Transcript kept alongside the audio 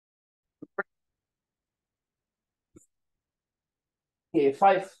Okay,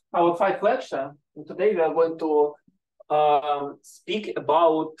 our five lecture. Today we are going to speak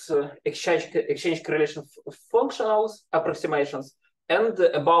about exchange correlation functionals, approximations, and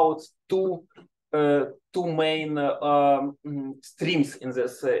about two main streams in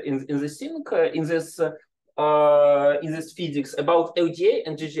this in this physics about LDA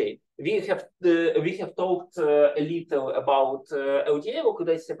and GGA. We have talked a little about LDA,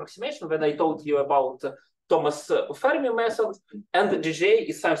 localized approximation, when I told you about Thomas Fermi method, and GGA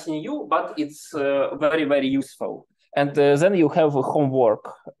is something new, but it's very useful. And then you have a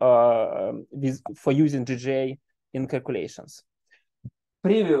homework for using GGA in calculations.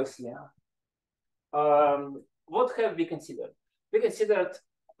 Previously, what have we considered? We considered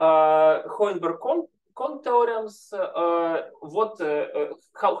Hohenberg-Kohn theorems.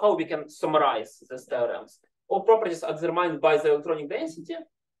 How we can summarize these theorems? All properties are determined by the electronic density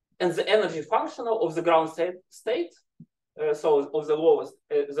and the energy functional of the ground state, so of the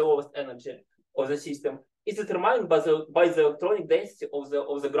lowest energy of the system, is determined by the electronic density of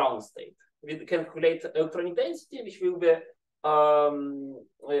the ground state. We can calculate electronic density,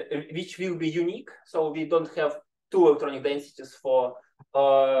 which will be unique. So we don't have two electronic densities for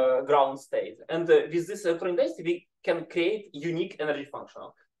ground state. And with this electronic density, we can create unique energy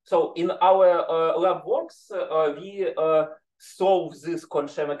functional. So in our lab works, we solve these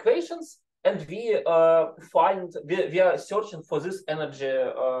Kohn-Sham equations, and we are searching for this energy.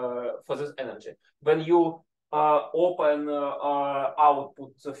 When you open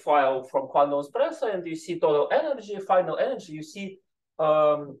output file from quantum Espresso and you see total energy, final energy, you see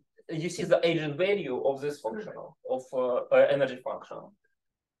the eigenvalue of this functional, of energy functional.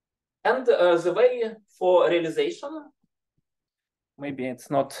 And the way for realization, maybe it's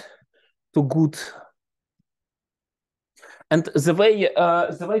not too good. And the way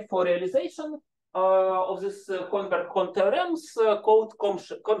for realization of this Hohenberg-Kohn theorems called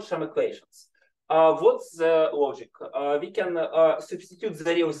Kohn-Sham equations. What's the logic? We can substitute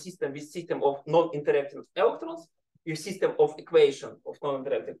the real system with system of non-interacting electrons with system of equation of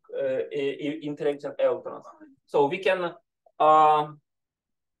non-interacting interacting electrons. So we can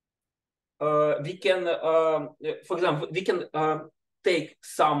for example, we can take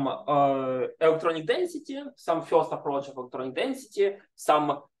some electronic density, some first approach of electronic density,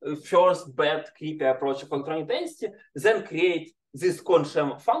 some first bad creepy approach of electronic density, then create this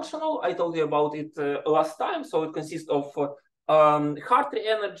Kohn-Sham functional. I told you about it last time. So it consists of Hartree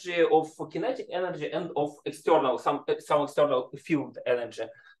energy, of kinetic energy, and of some external field energy.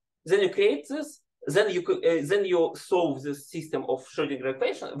 Then you create this. Then you solve this system of Schrödinger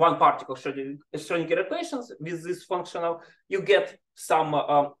equation, one particle Schrödinger equations with this functional. You get some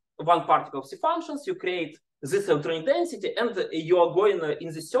one particle C functions. You create this electronic density, and you are going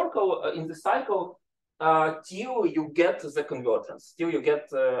in the circle in the cycle till you get the convergence, till you get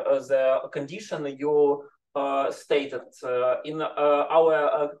the condition you stated in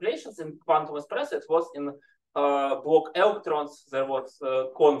our calculations in quantum Espresso. It was in block electrons. There was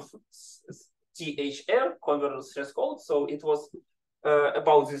THR, convergence threshold. So it was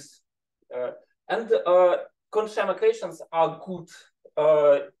about this. And Kohn-Sham equations are good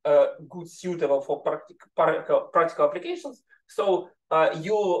suitable for practical applications. So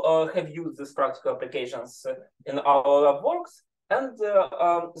you have used these practical applications in our lab works. And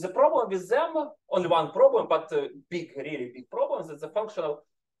the problem with them, only one problem, but really big problem, is that the function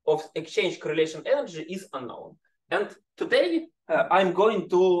of exchange correlation energy is unknown. And today, I'm going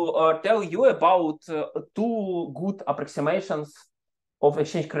to tell you about two good approximations of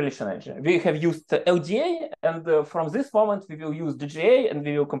exchange correlation energy. We have used LDA, and from this moment, we will use GGA, and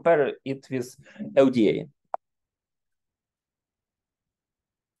we will compare it with LDA.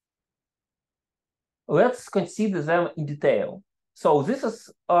 Let's consider them in detail. So this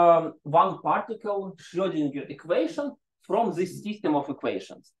is one particle Schrödinger equation from this system of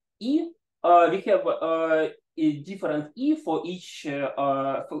equations. We have a different E for each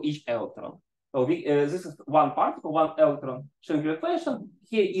electron. So this is one particle, one electron Schrödinger equation.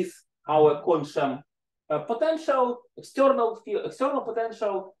 Here is our Kohn-Sham potential, external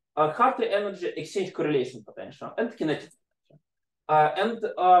potential, Hartree energy, exchange correlation potential, and kinetic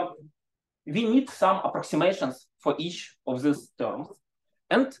potential. We need some approximations for each of these terms,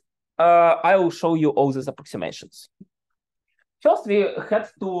 and I will show you all these approximations. First, we had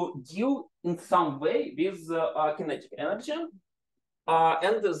to deal in some way with kinetic energy,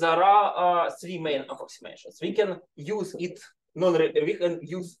 and there are three main approximations. We can use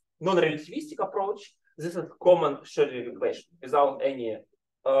non-relativistic approach. This is common Schrödinger equation without any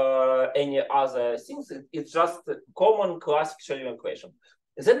other things. It's just common classic Schrödinger equation.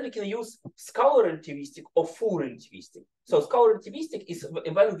 Then we can use scalar relativistic or full relativistic. So scalar relativistic is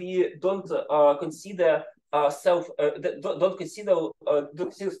when we don't consider don't consider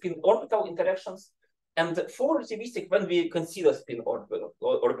spin orbital interactions, and full relativistic when we consider spin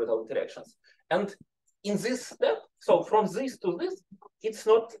orbital interactions. And in this step, so from this to this, it's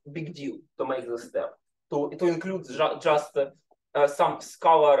not big deal to make this step to include just some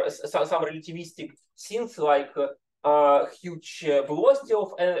scalar, some relativistic things like huge velocity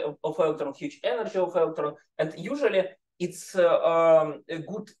of electron, huge energy of electron, and usually it's a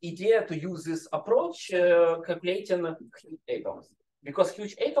good idea to use this approach calculating huge atoms, because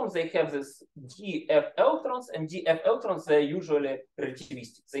huge atoms, they have this DF electrons, and DF electrons, they're usually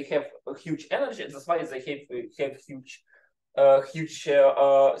relativistic. They have a huge energy, that's why they have huge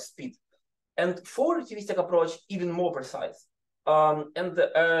speed. And for relativistic approach, even more precise.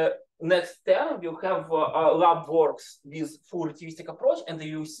 Next term, we'll have lab works with full relativistic approach, and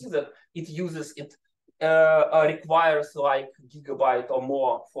you will see that it requires like gigabyte or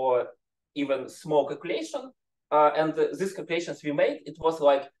more for even small calculation. And these calculations we made, it was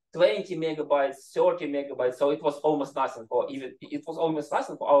like 20 megabytes, 30 megabytes. So it was almost nothing for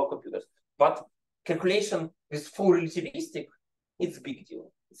our computers. But calculation with full relativistic, it's a big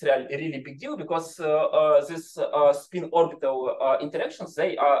deal. It's really big deal, because these spin orbital interactions,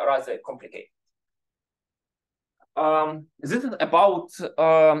 they are rather complicated. This is about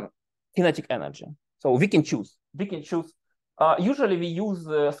kinetic energy. So we can choose. Usually we use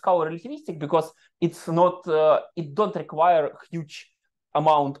scalar relativistic because it's not. It don't require huge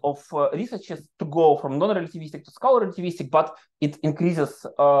amount of researches to go from non-relativistic to scalar relativistic, but it increases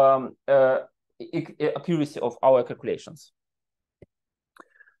accuracy of our calculations.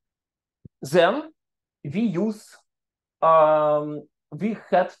 Then we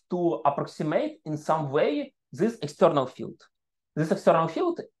had to approximate in some way this external field. This external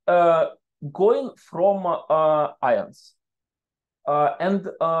field going from ions, and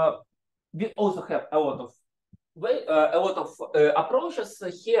we also have a lot of approaches.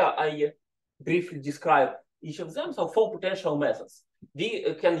 Here I briefly describe each of them. So for potential methods,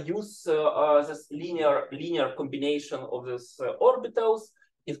 we can use this linear combination of these orbitals.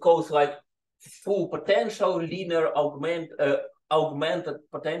 It calls like full potential linear augmented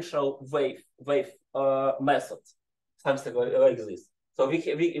potential wave method, something like this. So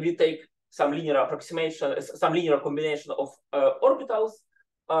we take some linear approximation, some linear combination of orbitals,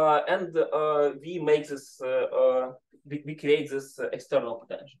 and we make this, we create this external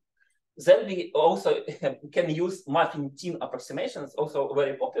potential. Then we also can use muffin-tin approximations, also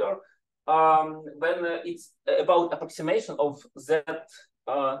very popular, when it's about approximation of that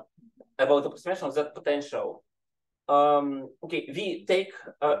potential. Okay, we take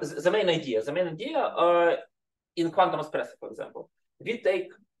the main idea in quantum espresso, for example. We take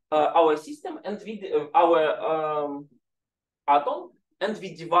our system and our atom, and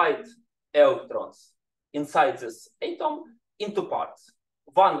we divide electrons inside this atom into parts.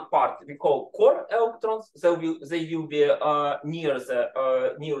 One part we call core electrons. They will be near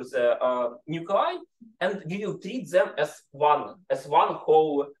the nuclei, and we will treat them as one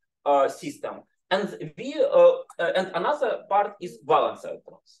whole system. And and another part is valence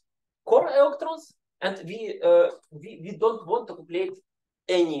electrons, core electrons, and we don't want to calculate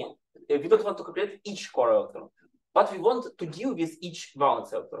we don't want to calculate each core electron, but we want to deal with each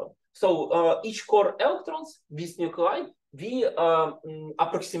valence electron. So each core electrons with nuclei, we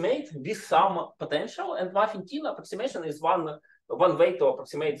approximate with some potential, and muffin-tin approximation is one way to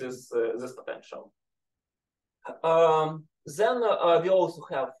approximate this potential. Then we also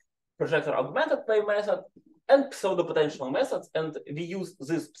have projector augmented wave method and pseudopotential methods, and we use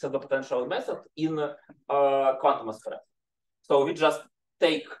this pseudopotential method in quantum espresso. So we just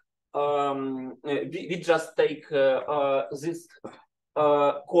take this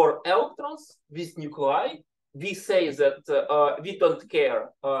core electrons with nuclei. We say that we don't care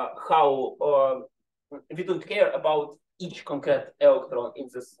we don't care about each concrete electron in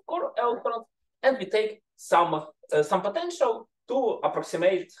this core electron, and we take some potential to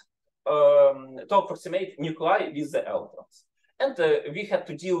approximate nuclei with the electrons. And we had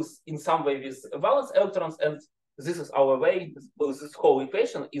to deal in some way with valence electrons, and this is our way. This whole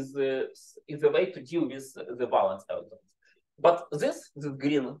equation is the way to deal with the valence electrons. But this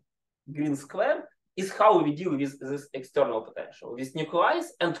green square is how we deal with this external potential, with nuclei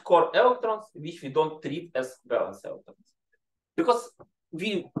and core electrons, which we don't treat as valence electrons, because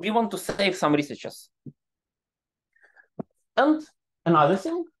we want to save some researchers. And another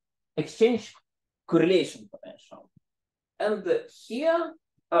thing, exchange correlation potential. And here,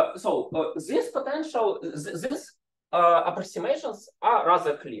 this potential, this approximations are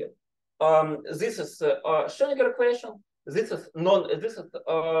rather clear. This is Schrödinger equation. This is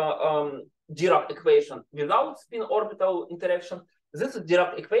Dirac equation without spin orbital interaction. This is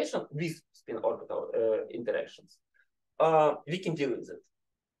Dirac equation with spin orbital interactions. We can deal with it.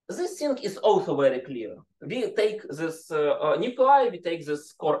 This thing is also very clear. We take this nuclei, we take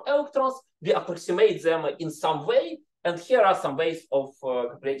this core electrons, we approximate them in some way, and here are some ways of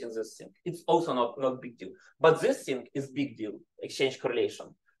calculating this thing. It's also not big deal, but this thing is big deal, exchange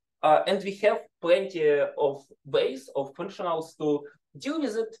correlation. And we have plenty of ways of functionals to deal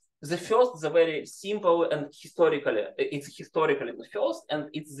with it. The first, the very simple and historically, it's historically the first, and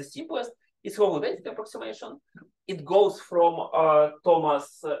it's the simplest. It's low density approximation. It goes from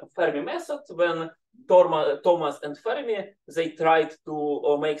Thomas Fermi method when Thomas and Fermi, they tried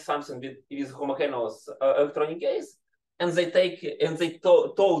to make something with homogeneous electronic gaze, and they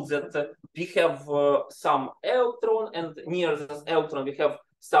told that we have some electron, and near this electron we have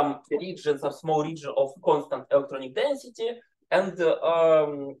some regions, a small region of constant electronic density, and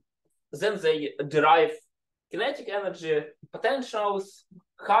then they derive kinetic energy, potentials,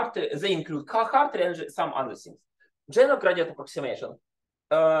 they include Hartree energy, some other things. General gradient approximation,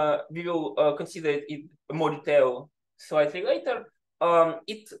 we will consider it in more detail slightly later.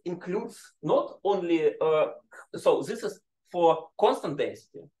 It includes not only, so this is for constant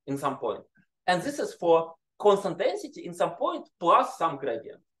density in some point, and this is for constant density in some point plus some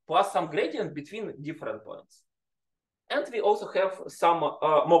gradient between different points. And we also have some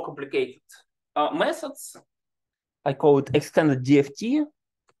more complicated methods. I call it extended DFT.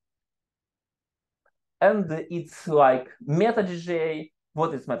 And it's like meta GGA.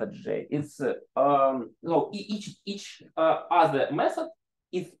 What is meta GGA? It's no, each other method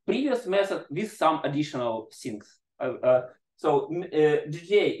is previous method with some additional things. So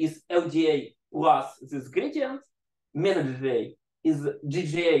GGA is LDA plus this gradient. Meta GGA is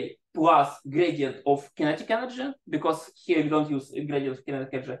GGA plus gradient of kinetic energy, because here we don't use gradient of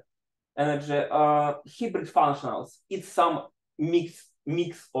kinetic energy. Hybrid functionals, it's some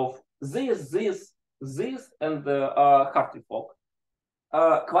mix of this, and Hartree folk.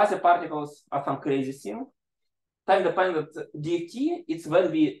 Quasi-particles are some crazy thing. Time-dependent DFT, it's when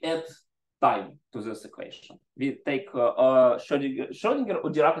we add time to this equation. We take Schrödinger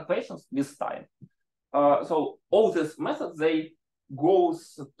or Dirac equations with time. So all these methods, they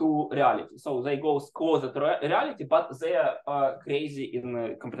goes to reality. So they go closer to reality, but they are crazy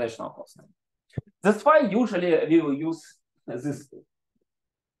in computational cost. That's why usually we will use this,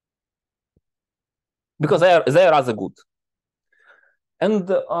 because they are rather good. And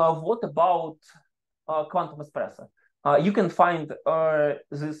what about quantum espresso? You can find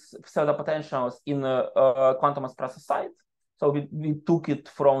this pseudopotentials in quantum espresso site. So we took it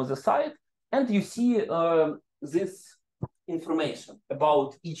from the site, and you see this information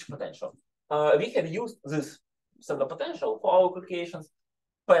about each potential. We have used this pseudopotential for our calculations.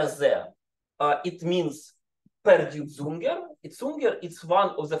 PZ, it means perdued Zunger. It's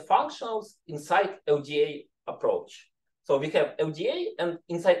one of the functionals inside LDA approach. So we have LDA, and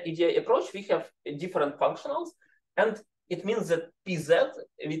inside LDA approach we have different functionals, and it means that PZ,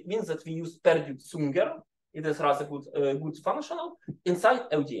 it means that we use perdued Zunger. It is rather good functional inside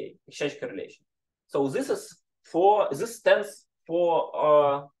LDA, exchange correlation. So this stands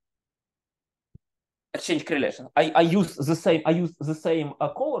for exchange correlation. I use the same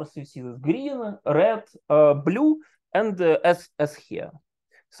colors. You see this green, red, blue, and as here.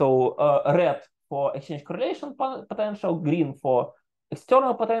 So red for exchange correlation potential, green for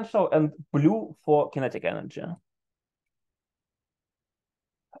external potential, and blue for kinetic energy.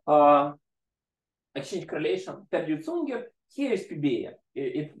 Exchange correlation, Perdue-Zunger. Here is PBA.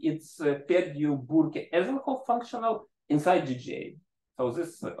 It's Perdue-Burke-Esenhoff functional inside GGA. So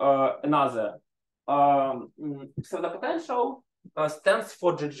this another pseudopotential stands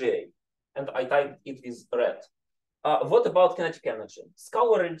for GGA, and I typed it with red. What about kinetic energy?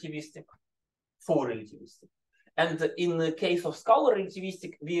 Scalar relativistic, full relativistic. And in the case of scalar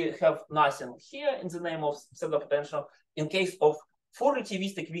relativistic, we have nothing here in the name of pseudopotential. In case of full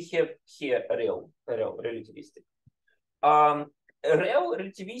relativistic, we have here real relativistic. Real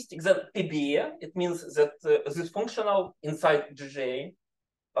relativistic, that PBA, it means that this functional inside GGA,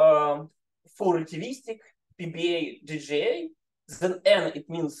 full relativistic, PBA, GGA, then N, it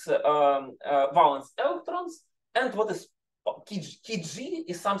means valence electrons, and what is KG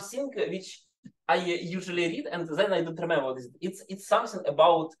is something which I usually read, and then I don't remember what it is. It's something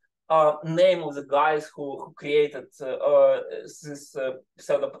about name of the guys who created this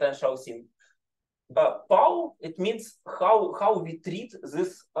pseudopotential thing. POW, it means how we treat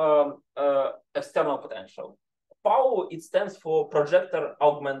this external potential. PAW, it stands for projector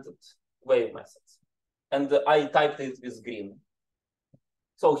augmented wave methods. And I typed it with green.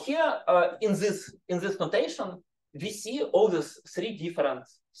 So here in this notation, we see all these three different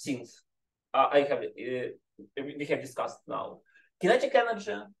things we have discussed now. Kinetic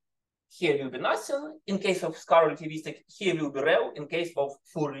energy, here will be nothing. In case of scalar relativistic, here will be rel. In case of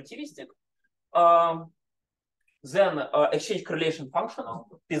full relativistic, then exchange correlation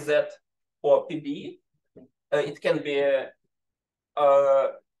functional, PZ or PB. It can be some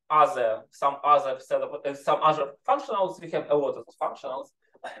other functionals. We have a lot of functionals.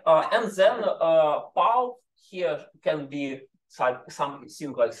 And then PAW here can be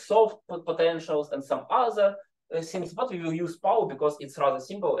something like soft potentials and some other things, but we will use PAW because it's rather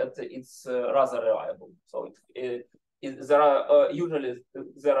simple and it's rather reliable. So usually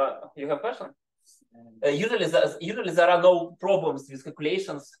you have a question? Usually there are no problems with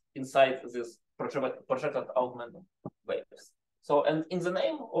calculations inside this projected augmented waves. So, and in the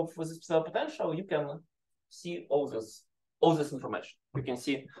name of this potential, you can see all this information. You can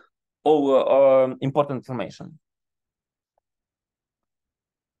see all important information.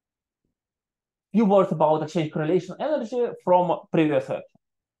 Few words about exchange correlation energy from previous lecture.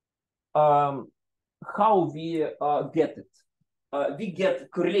 How we get it? We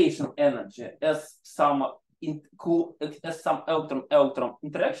get correlation energy as some electron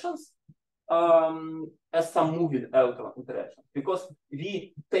interactions, as some moving electron interactions, because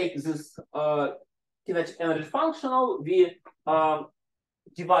we take this kinetic energy functional, we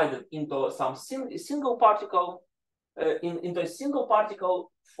divide it into some single particle, into a single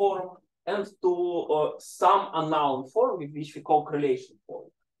particle form, and to some unknown form, which we call correlation form.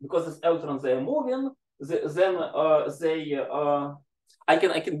 Because these electrons, they are moving, then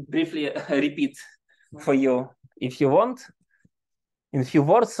I can briefly repeat for you if you want in a few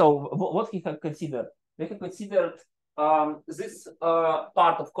words. So what we have considered? We have considered this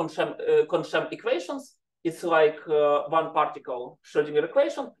part of Kohn-Sham equations. It's like one particle Schrödinger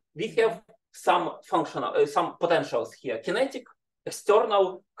equation. We have some functional, some potentials here: kinetic,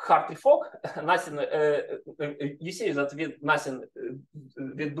 external, Hartree-Fock. Nothing. You see that we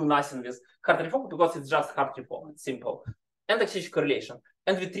do nothing with Hartree-Fock because it's just Hartree-Fock. It's simple. And exchange correlation.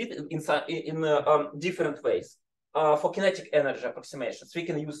 And we treat it in different ways. For kinetic energy approximations, we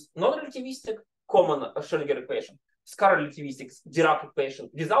can use non-relativistic common Schrödinger equation, scalar relativistic Dirac equation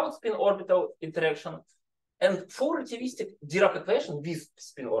without spin orbital interaction, and full relativistic Dirac equation with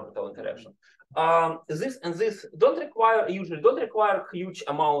spin orbital interaction. This usually don't require huge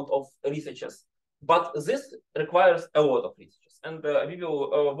amount of researches, but this requires a lot of researches. And we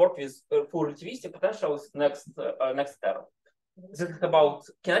will work with full relativistic potentials next term. This is about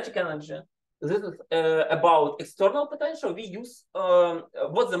kinetic energy. This is about external potential. We use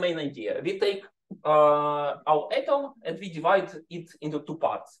what's the main idea? We take our atom and we divide it into two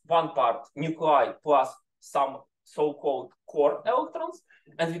parts. One part nuclei plus some so-called core electrons,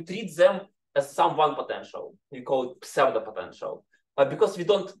 and we treat them as some one potential. We call it pseudopotential because we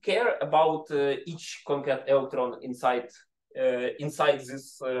don't care about each concrete electron inside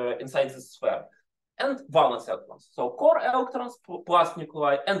this sphere. And valence electrons. So core electrons plus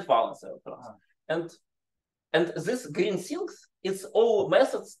nuclei and valence electrons. And this green things, it's all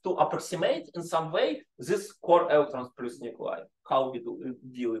methods to approximate in some way this core electrons plus nuclei, how we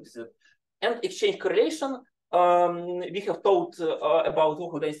deal with it. And exchange correlation, we have talked about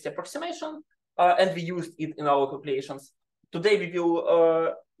local density approximation, and we used it in our calculations. Today we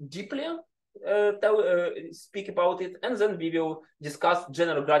will deeply speak about it, and then we will discuss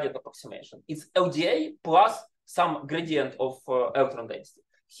general gradient approximation. It's LDA plus some gradient of electron density.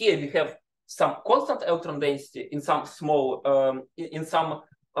 Here we have some constant electron density in some small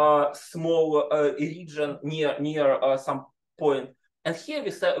region near some point, and here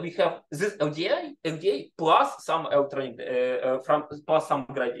we have this LDA plus some electronic plus some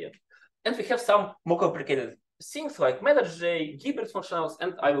gradient, and we have some more complicated things like matter J, Hilbert functionals,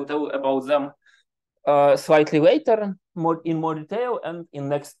 and I will tell you about them slightly later, in more detail, and in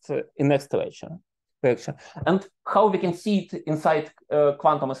next lecture. And how we can see it inside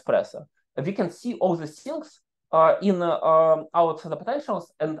quantum Espresso. We can see all the things in our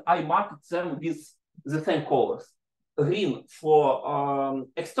potentials, and I marked them with the same colors. Green for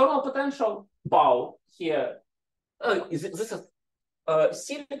external potential, PAW here. This is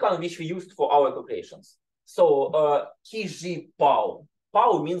silicon which we used for our calculations. So KG PAW.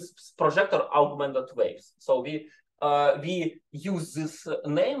 PAW means projector augmented waves. So we use this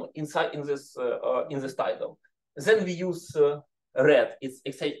name in this title. Then we use red. It's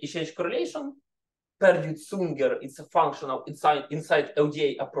exchange correlation. Perdue-Zunger. It's a functional inside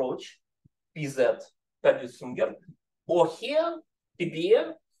LDA approach. PZ. Perdue-Singer, or here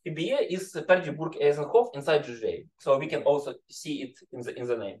PBA is Perdue-Burg-Eisenhoff inside GGA. So we can also see it in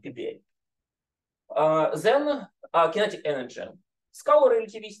the name PBA. Then kinetic energy, scalar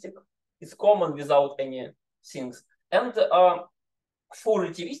relativistic, it's common without any things, and full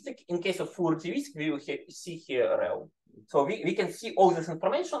relativistic. In case of full relativistic, we will see here rel. So we can see all this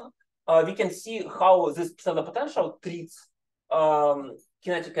information. We can see how this pseudopotential treats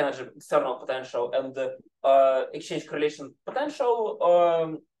kinetic energy, external potential, and exchange correlation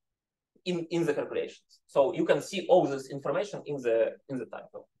potential in the calculations. So you can see all this information in the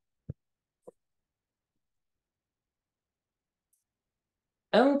title.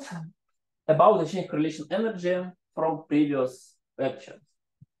 And about the exchange correlation energy from previous lectures.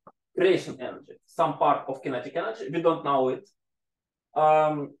 Correlation energy, some part of kinetic energy, we don't know it.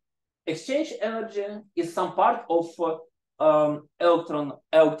 Exchange energy is some part of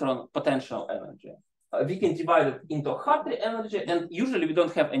electron potential energy. We can divide it into Hartree energy, and usually we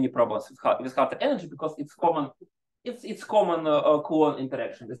don't have any problems with Hartree energy because it's common. It's common Coulomb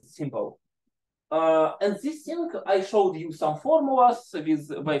interaction. It's simple. And this thing, I showed you some formulas with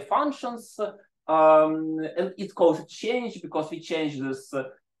wave functions, and it calls exchange because we change this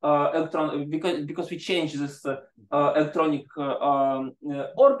because we change this electronic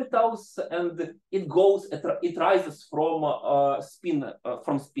orbitals, and it rises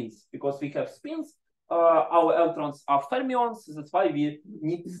from spins because we have spins. Our electrons are fermions. That's why we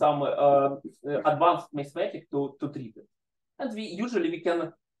need some advanced mathematics to treat it. And we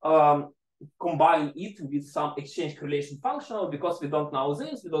can combine it with some exchange correlation functional because we don't know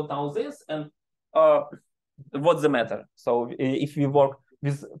this, and what's the matter? So if we work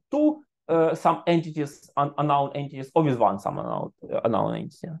with two some entities, unknown entities, or with one some unknown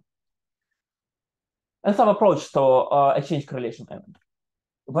entity, and some approach to exchange correlation energy.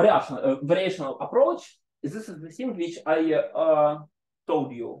 Variational approach. This is the thing which I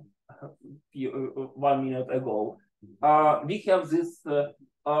told you 1 minute ago. We have this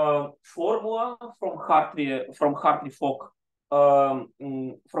formula from Hartree-Fock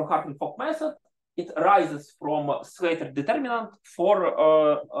method. It rises from Slater determinant for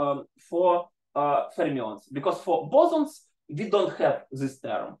fermions, because for bosons we don't have this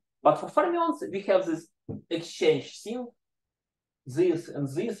term, but for fermions we have this exchange thing. This and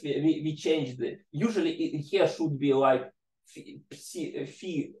this we changed it. Usually here should be like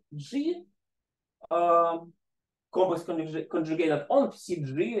phi g complex conjugated on psi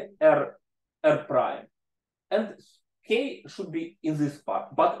g r prime, and k should be in this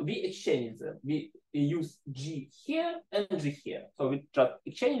part, but we exchange them. We use g here and g here, so we just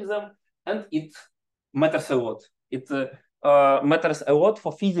exchange them, and it matters a lot. It matters a lot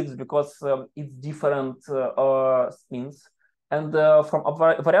for physics because it's different spins. And from a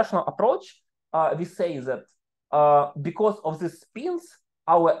variational approach, we say that because of the spins,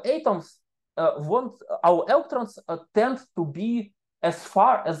 our atoms our electrons tend to be as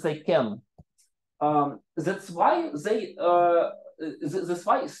far as they can. That's why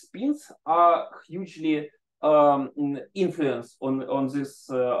spins are hugely influence on this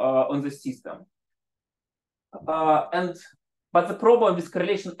system. But the problem with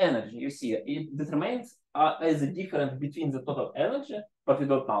correlation energy, you see, it determines as a difference between the total energy, but we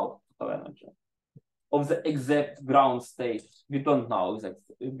don't know total energy of the exact ground state. We don't know exact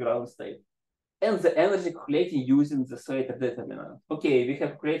ground state, and the energy calculated using the Slater determinant. Okay, we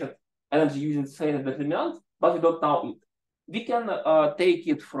have created energy using the Slater determinant, but we don't know it. We can take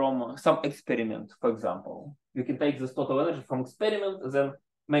it from some experiment, for example. We can take this total energy from experiment, then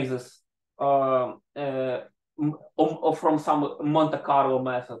make this from some Monte Carlo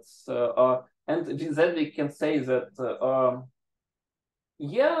methods, and then we can say that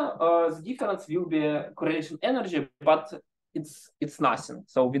the difference will be correlation energy, but it's nothing.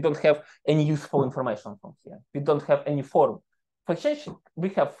 So we don't have any useful information from here. We don't have any form. For exchange, we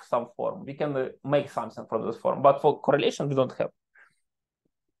have some form. We can make something from this form, but for correlation, we don't have.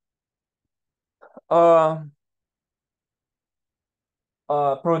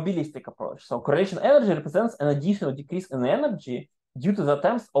 Probabilistic approach. So correlation energy represents an addition or decrease in energy due to the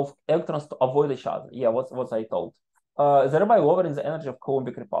attempts of electrons to avoid each other. Yeah, what I told. Thereby lowering the energy of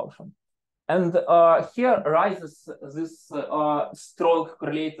Coulombic repulsion. And here rises this strong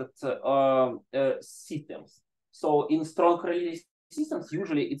correlated systems. So in strong correlated systems,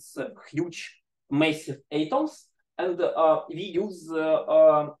 usually it's huge, massive atoms, and we use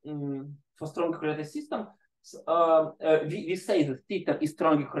for strong correlated system. We say that system is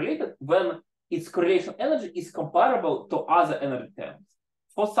strongly correlated when its correlation energy is comparable to other energy terms.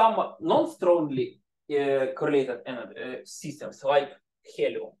 For some non-strongly correlated systems like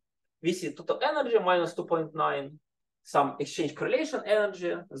helium, we see total energy minus 2.9, some exchange correlation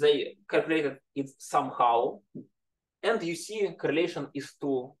energy, they calculated it somehow, and you see correlation is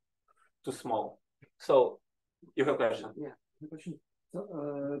too small. So you have a question? Yeah, the question.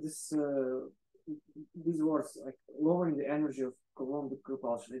 So these words, like lowering the energy of Coulombic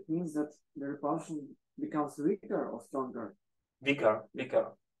repulsion, it means that the repulsion becomes weaker or stronger? Weaker.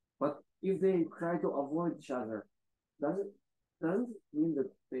 But if they try to avoid each other, doesn't it mean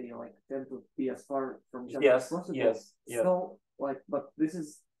that they like tend to be as far from each other as possible? Yes. So like, but this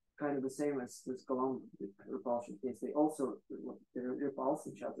is kind of the same as this Coulombic repulsion case. They also repulse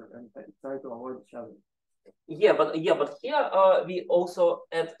each other and try to avoid each other. Yeah, but here we also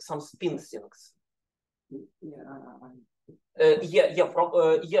add some spin sinks.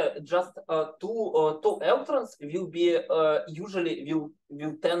 Just two electrons will be usually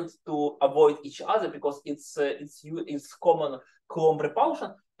will tend to avoid each other because it's common Coulomb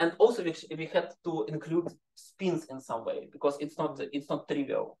repulsion, and also we had to include spins in some way because it's not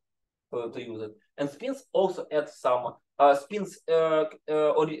trivial to use it. And spins also add some spins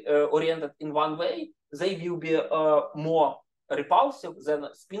oriented in one way. They will be more repulsive than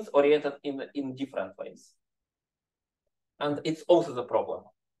spins oriented in different ways. And it's also the problem.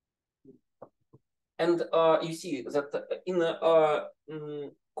 And you see that in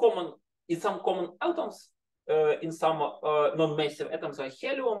some common atoms, in some non-massive atoms like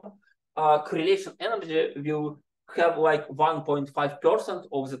helium, correlation energy will have like 1.5%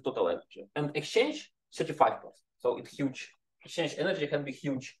 of the total energy, and exchange 35%. So it's huge. Exchange energy can be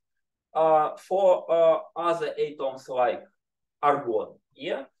huge. For other atoms like argon,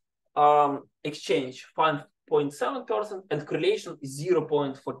 exchange 5.7% and correlation is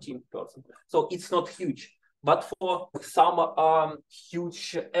 0.14%. So it's not huge. But for some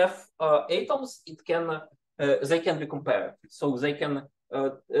huge F atoms, they can be compared. So they can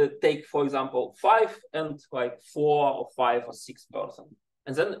take, for example, 5 and like 4 or 5 or 6%.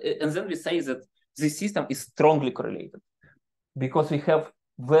 And then we say that this system is strongly correlated because we have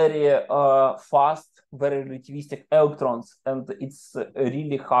very fast, very relativistic electrons, and it's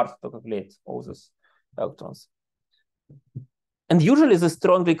really hard to calculate all these electrons. And usually the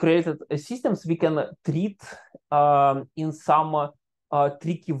strongly correlated systems we can treat in some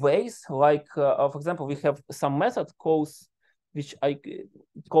tricky ways. Like, for example, we have some method which I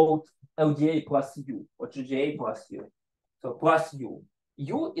called LDA plus U or GGA plus U. So plus U.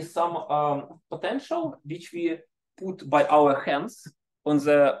 U is some potential which we put by our hands on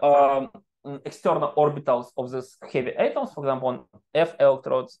the external orbitals of these heavy atoms. For example, on F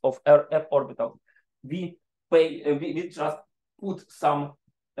electrodes of F orbital, we just put some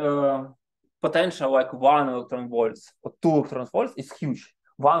potential like 1 electron volts or 2 electron volts is huge.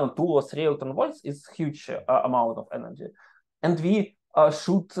 1 or 2 or 3 electron volts is huge amount of energy. And we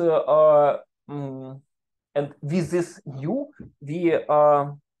should, and with this U, we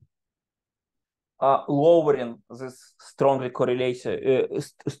lowering this strong correlations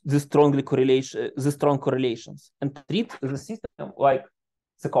and treat the system like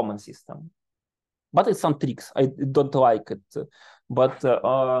the common system. But it's some tricks. I don't like it, but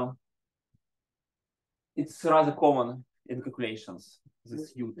it's rather common in calculations.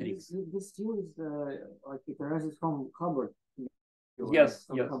 This U tricks. This U is like it arises from Hubbard. Yes.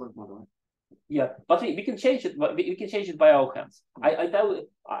 Hubbard model. Yeah, but we can change it. We can change it by our hands.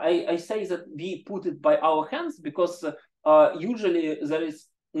 I say that we put it by our hands because usually there is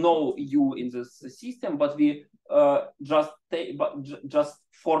no U in this system, but we just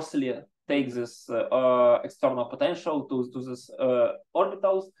forcibly take this external potential to this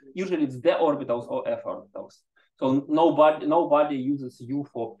orbitals. Usually it's d orbitals or f orbitals. So nobody uses U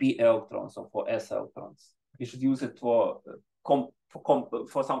for p electrons or for s electrons. You should use it for some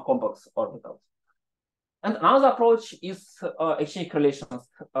complex orbitals. And another approach is exchange correlations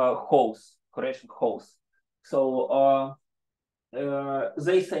correlation holes. So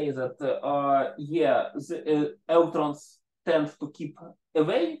they say that the electrons tend to keep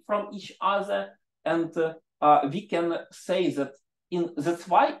away from each other, and we can say that that's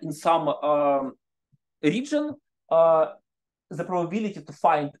why in some region the probability to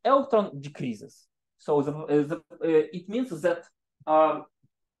find electron decreases. So it means that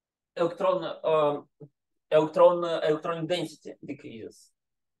electronic density decreases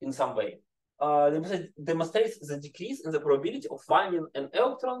in some way. Demonstrates the decrease in the probability of finding an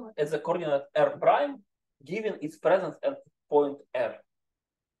electron at the coordinate r prime, given its presence at point r.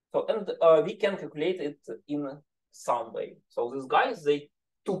 So and we can calculate it in some way. So these guys, they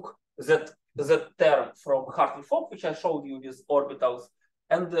took that term from Hartley-Fock, which I showed you with orbitals,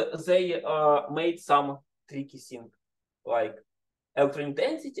 and they made some tricky thing, like electronic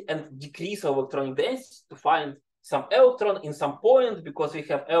density and decrease of electronic density to find some electron in some point because we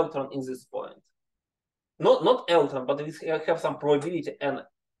have electron in this point. Not electron, but we have some probability n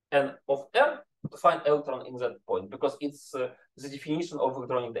of r to find electron in that point because it's the definition of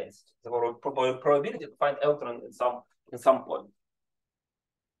electronic density. The probability to find electron in some point.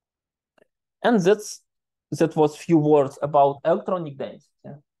 And that was few words about electronic density.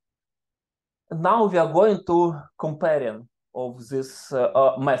 Now we are going to comparing of these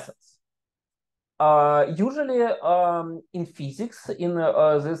methods. Usually in physics, in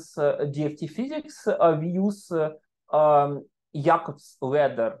this DFT physics, we use Jacob's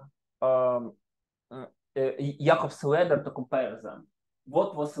ladder to compare them.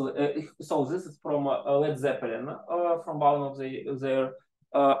 What was so? This is from Led Zeppelin, from one of their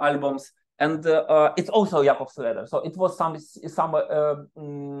albums, and it's also Jacob's ladder. So it was some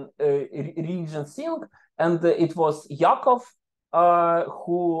religion thing, and it was Jacob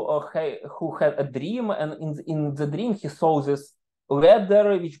who had a dream, and in the dream he saw this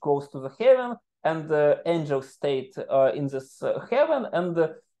ladder which goes to the heaven, and the angel stayed in this heaven, and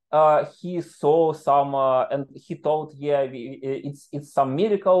he saw some, and he thought, yeah, it's some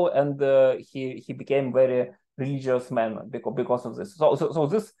miracle, and he became very religious man because of this. So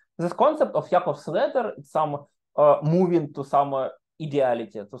this concept of Jacob's ladder, it's some moving to some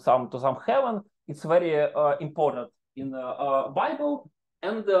ideality, to some heaven. It's very important in the Bible,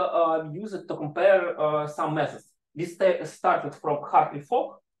 and we use it to compare some methods. We started from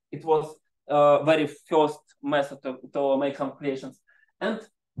Hartley-Fock. It was very first method to make some calculations, and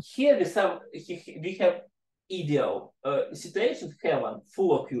here we have ideal situation, heaven,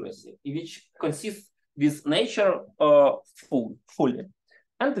 full accuracy, which consists with nature fully,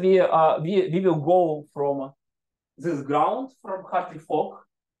 and we will go from this ground from Hartley-Fock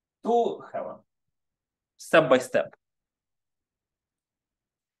to heaven, step by step.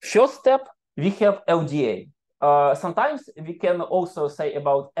 First step, we have LDA. Sometimes we can also say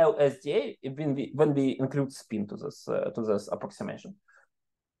about LSDA when we include spin to this approximation.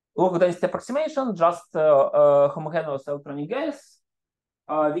 Low density approximation, just homogeneous electronic gas.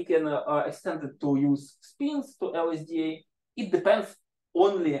 We can extend it to use spins to LSDA. It depends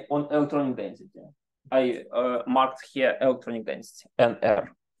only on electronic density. I marked here electronic density,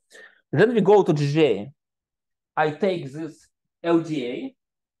 NR. Then we go to GGA. I take this LDA,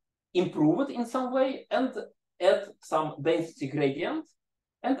 improve it in some way, and add some density gradient,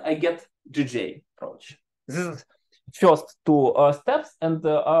 and I get GGA approach. This is first two steps, and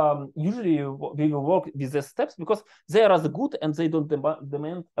usually we will work with the steps because they are rather good and they don't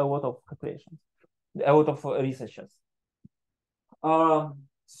demand a lot of calculations, a lot of researches.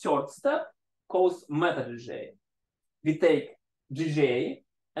 Third step calls meta GGA. We take GGA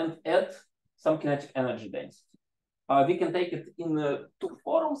and add some kinetic energy density. We can take it in two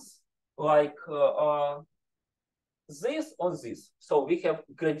forms, like this or this. So we have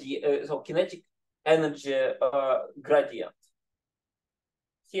gradient, so kinetic energy gradient.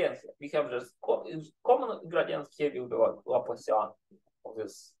 Here we have just common gradient. Here will be Laplacian of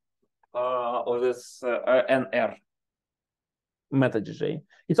this NR meta GGA.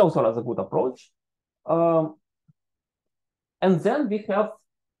 It's also a good approach. And then we have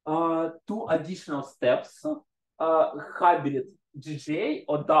two additional steps. Hybrid GGA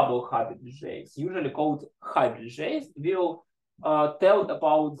or double hybrid GGAs, usually called hybrid GGAs. We'll tell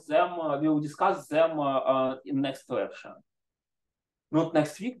about them, we'll discuss them in next lecture. Not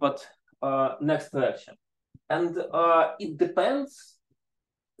next week, but next lecture. And it depends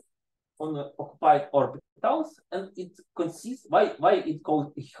on the occupied orbitals, and it consists, why it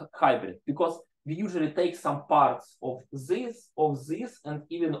called hybrid? Because we usually take some parts of this, and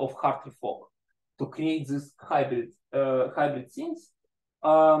even of Hartley-Fock to create this hybrid things.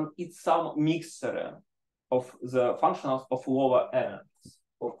 It's some mixture of the functionals of lower energies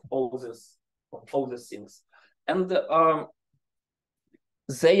of all these things, and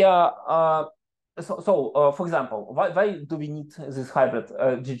they are for example, why do we need this hybrid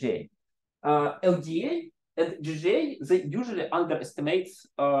GGA? LDA and GGA, they usually underestimate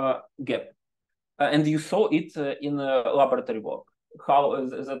gap, and you saw it in laboratory work. How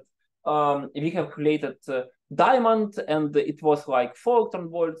that we have created diamond, and it was like 4 electron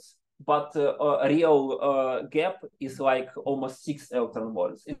volts, but a real gap is like almost 6 electron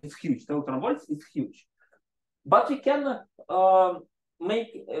volts. It's huge. 2 electron volts is huge. But we can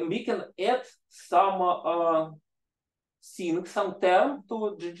add some some term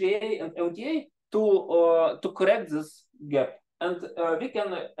to GGA and LDA to correct this gap, and we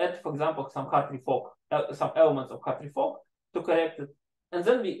can add, for example, some Hartley-Fock, some elements of Hartley-Fock to correct it. And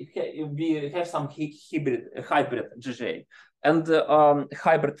then we have some hybrid GGA. and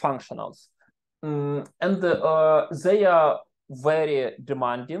hybrid functionals. And they are very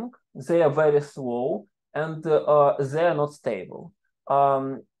demanding, they are very slow, and they are not stable.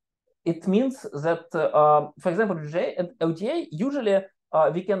 It means that, for example, GGA and LDA, usually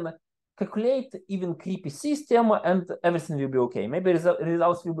we can calculate even creepy system and everything will be okay. Maybe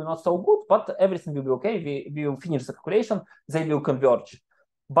results will be not so good, but everything will be okay. We will finish the calculation, they will converge.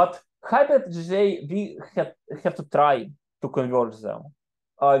 But hybrid GGA, we have to try to converge them.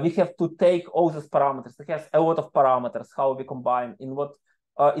 We have to take all these parameters. It has a lot of parameters, how we combine, in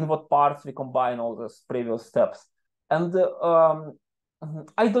what parts we combine all these previous steps. And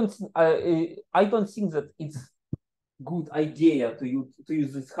I don't think that it's good idea to use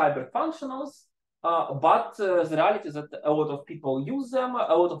these hybrid functionals, but the reality is that a lot of people use them.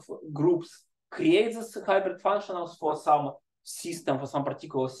 A lot of groups create these hybrid functionals for some system, for some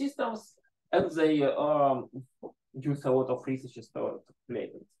particular systems, and they use a lot of researchers to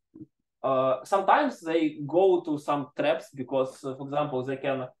calculate it. Sometimes they go to some traps because, for example, they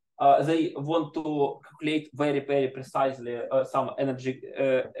want to calculate very precisely some energy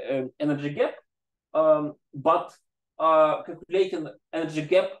gap, but calculating energy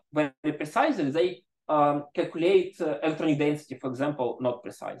gap very precisely, they calculate electronic density, for example, not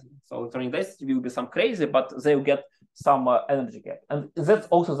precisely. So electronic density will be some crazy, but they will get some energy gap, and that's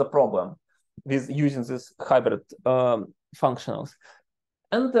also the problem with using these hybrid functionals.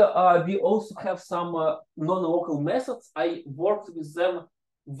 And we also have some non-local methods. I worked with them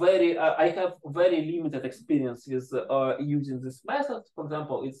I have very limited experience with using this method. For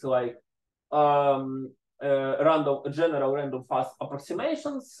example, it's like general random fast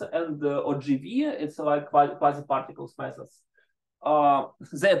approximations, and OGV, it's like quasi-particles methods.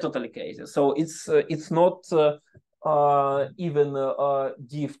 They're totally crazy. So it's not even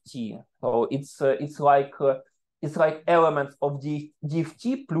DFT. So it's like elements of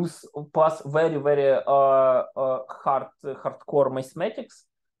DFT plus very hardcore mathematics,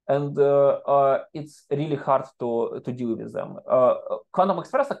 and it's really hard to deal with them. Quantum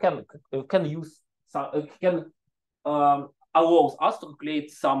Espresso allows us to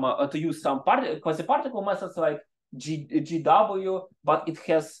calculate some to use some quasi-particle methods like GW, but it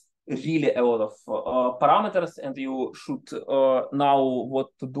has really a lot of parameters, and you should know what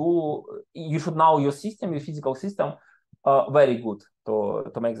to do. You should know your system, your physical system, very good to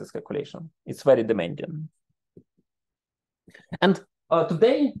make this calculation. It's very demanding. And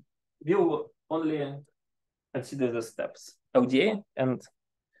today we'll only consider the steps LDA and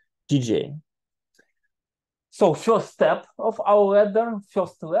GGA. So first step of our ladder,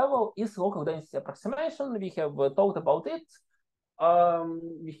 first level, is local density approximation. We have talked about it.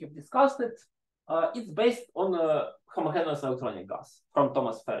 We have discussed it. It's based on a homogeneous electronic gas from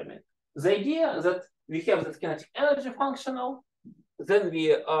Thomas Fermi. The idea that we have this kinetic energy functional, then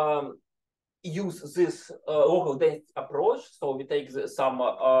we use this local density approach. So we take some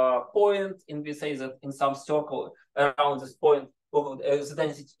point, and we say that in some circle around this point, the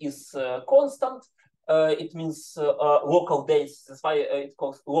density is constant. It means local density. That's why it's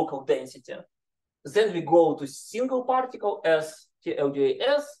called local density. Then we go to single particle as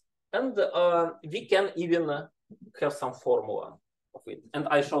LDAS, and we can even have some formula of it. And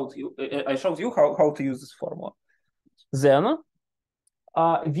I showed you how to use this formula. Then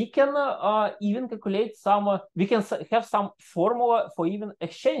we can even calculate some. We can have some formula for even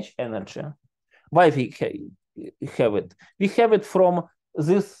exchange energy. Why we have it? We have it from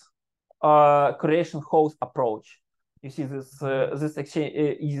this correlation Hall approach. You see this this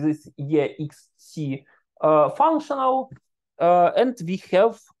exchange this EXC functional, and we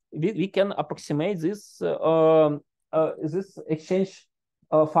can approximate this this exchange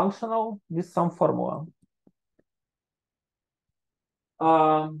functional with some formula.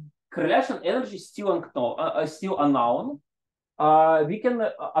 Correlation energy is still unknown. We can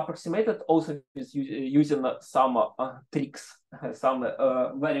approximate it also with using some tricks, some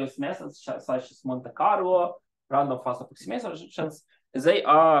various methods such as Monte Carlo, random fast approximations. They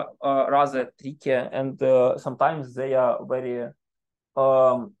are rather tricky, and sometimes they are very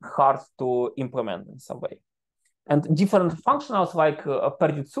hard to implement in some way. And different functionals like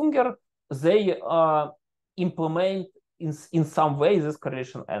Perdue-Zunger, they implement in some way this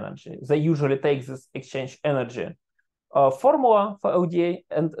correlation energy. They usually take this exchange energy formula for LDA,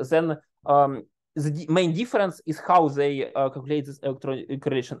 and then the main difference is how they calculate this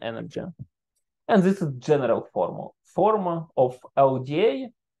correlation energy. And this is general formula of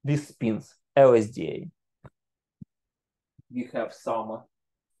LDA with spins, LSDA. We have some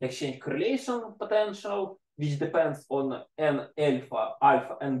exchange correlation potential, which depends on n alpha,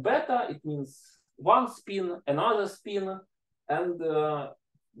 and beta. It means one spin, another spin, and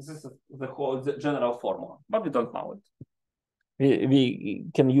this is the general formula, but we don't know it. We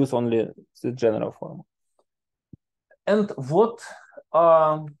can use only the general formula. And what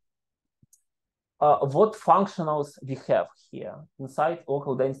functionals we have here inside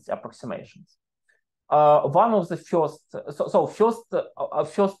local density approximations? One of the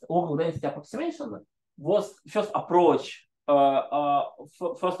first local density approximation was first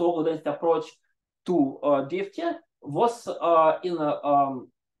local density approach to DFT was in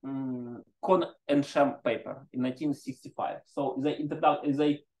Kohn and Sham paper in 1965. So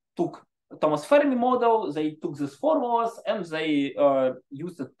they took Thomas Fermi model, they took these formulas, and they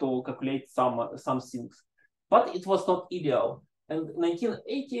used it to calculate some things. But it was not ideal. And in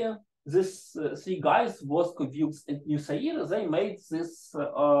 1980, these three guys, Wosko, and Nusair, they made this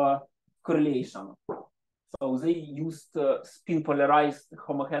correlation. So they used spin polarized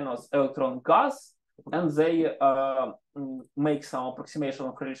homogeneous electron gas, and they make some approximation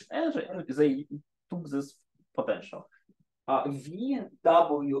of correlation energy, and they took this potential.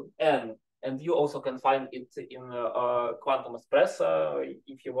 VWN, and you also can find it in quantum Espresso.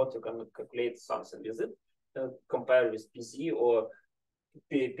 If you want, you can calculate something with it, compare with PZ or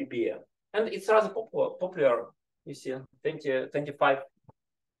PBA. And it's rather popular. You see,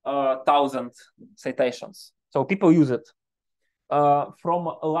 25,000 citations. So people use it. From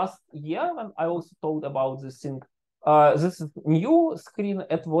last year, and I also told about this thing. This new screen,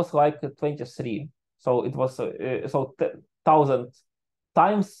 it was like 23. So it was 1,000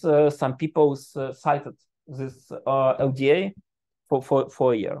 times some people cited this LDA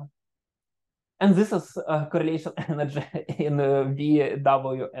for a year. And this is correlation energy in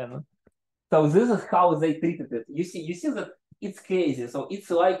VWN. So this is how they treated it. You see that it's crazy. So it's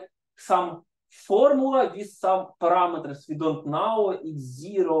like some formula with some parameters we don't know,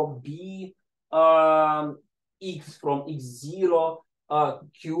 x0, b, x from x0,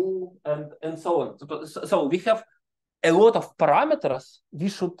 q, and so on. So we have a lot of parameters we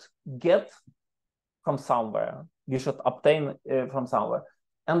should get from somewhere. We should obtain from somewhere.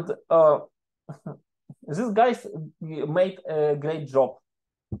 And these guys made a great job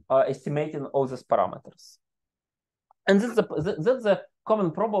estimating all these parameters. And that's the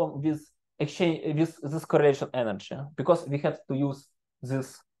common problem with this correlation energy, because we had to use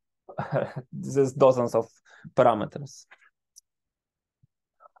these dozens of parameters.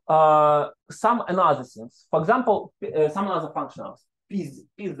 Some another things, for example, some other functionals,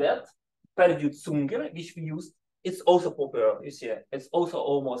 PZ, Perdue-Zunger, which we used, it's also popular. You see, it's also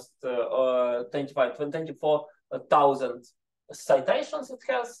almost 24,000 citations. It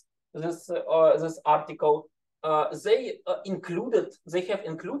has this article. They have included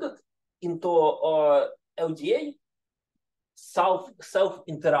into LDA self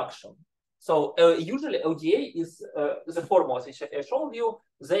interaction. So usually LDA is the formulas which I showed you.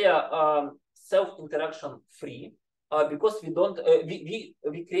 They are self interaction free because we don't we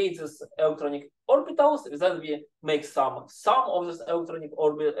create these electronic orbitals. Then we make sum of these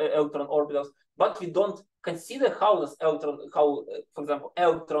electron orbitals, but we don't consider how this for example,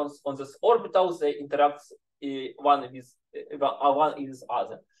 electrons on these orbitals, they interact one with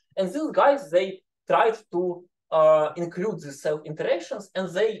other. And these guys, they tried to include these self interactions, and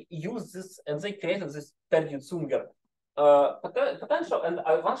they use this, and they created this Perdue-Zunger potential and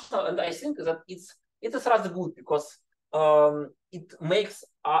functional. And I think that it is rather good because it makes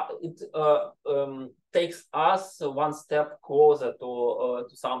takes us one step closer to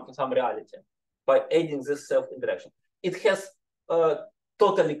some reality by adding this self interaction. It has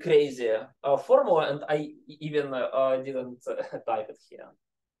totally crazy formula, and I even didn't type it here.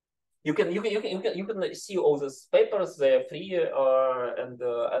 You can see all these papers. They're free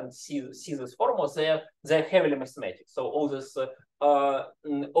and see these formulas. They're heavily mathematical. So all these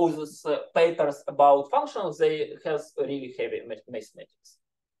papers about functionals, they have really heavy mathematics.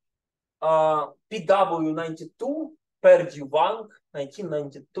 PW92, Perdue-Wang,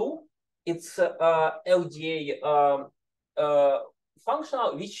 1992. It's LDA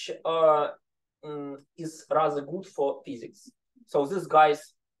functional, which is rather good for physics. So these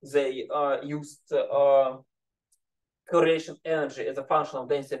guys, they used correlation energy as a functional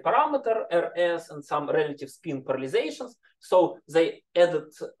density parameter, RS, and some relative spin parallelizations. So they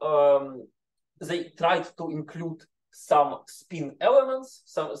added, they tried to include some spin elements,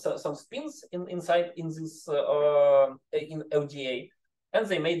 some spins inside in this in LDA, and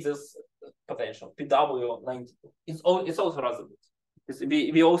they made this potential PW92. It's also rather good.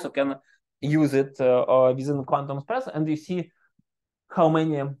 We also can use it within quantum Espresso, and you see how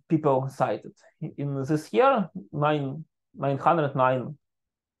many people cited in this year. 909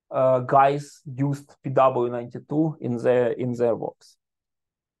 guys used PW92 in their works.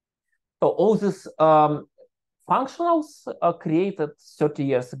 So all these functionals are created 30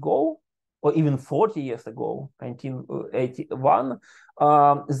 years ago, or even 40 years ago, 1981.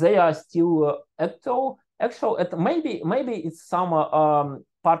 They are still actual. Maybe it's some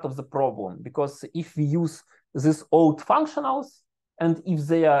part of the problem, because if we use these old functionals and if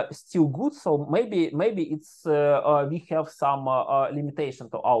they are still good, so maybe it's we have some limitation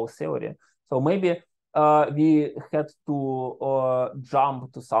to our theory. So maybe we had to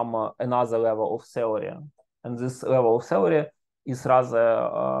jump to some another level of theory, and this level of theory is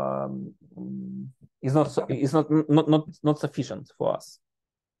rather is not sufficient for us.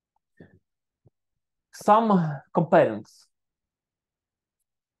 Some comparings.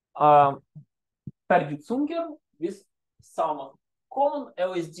 Perdue-Zunger with some common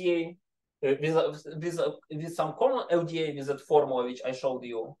LSDA, with some common LDA with that formula which I showed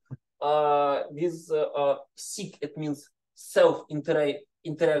you. With SIG, it means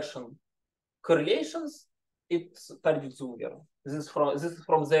self-interaction correlations. It's Perdue-Zunger. This is from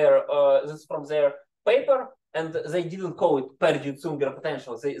their paper, and they didn't call it Perdue-Zunger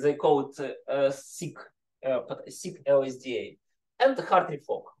potentials. They call it SIG LSDA, and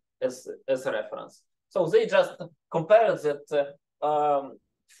Hartree-Fock as a reference. So they just compared that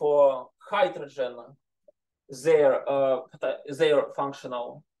for hydrogen, their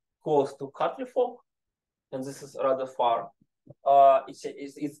functional close to Hartree-Fock, and this is rather far. It's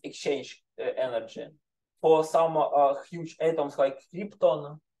exchange energy. For some huge atoms like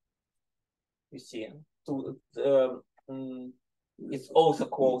krypton, you see, it's also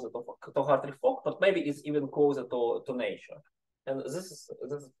closer to Hartree-Fock, but maybe it's even closer to nature. And this is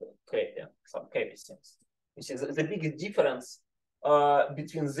crazy, some crazy things. You see, the biggest difference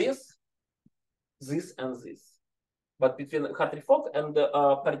between this and this, but between Hartree-Fock and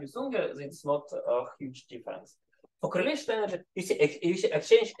Perdue-Zunger, it's not a huge difference. For correlation energy, you see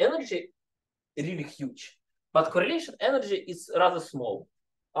exchange energy really huge, but correlation energy is rather small.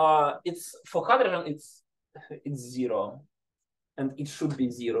 It's for hydrogen, it's zero, and it should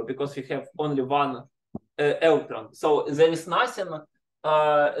be zero because we have only one electron. So there is nothing.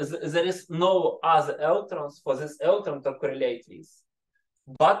 There is no other electrons for this electron to correlate with.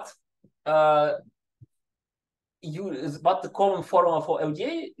 But the common formula for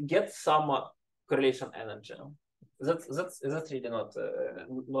LDA gets some correlation energy. That's really not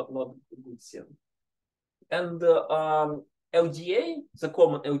good thing. And LDA, the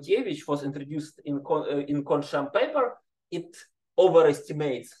common LDA, which was introduced in Kohn-Sham paper, it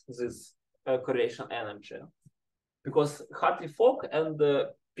overestimates this correlation energy, because Hartree-Fock and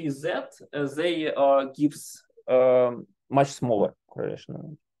PZ they gives much smaller correlation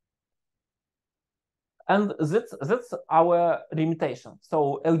energy. And that's our limitation.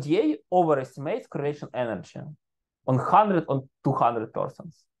 So LDA overestimates correlation energy on 100 on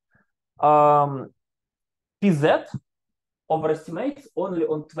 200%. PZ overestimates only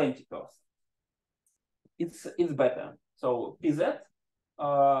on 20%. It's better. So PZ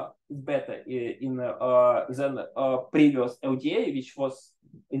is better than previous LDA, which was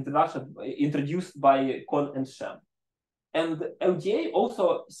introduced by Kohn and Sham. And LDA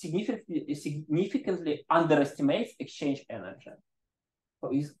also significantly underestimates exchange energy. So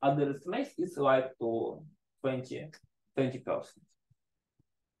it underestimates, it's like to 20%.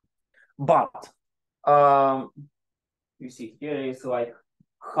 But you see here is like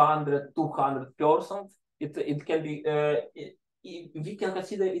 100, 200%. It can be we can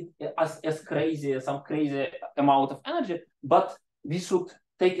consider it as crazy, some crazy amount of energy, but we should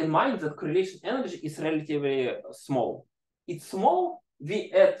take in mind that correlation energy is relatively small. It's small,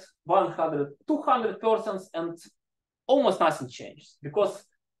 we add 100, 200%, and almost nothing changes. Because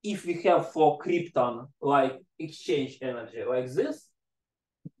if we have for krypton like exchange energy like this,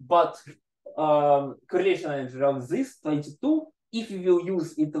 but correlation energy around this 22, if we will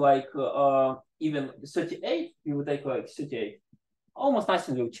use it like even 38, we will take like 38. Almost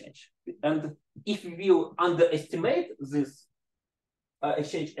nothing will change. And if we will underestimate this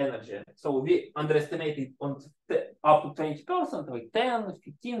exchange energy, so we underestimate it on up to 20%, like 10,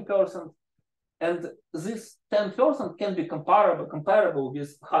 15%, and this 10% can be comparable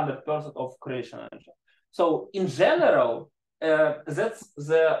with 100% of correlation energy. So in general, that's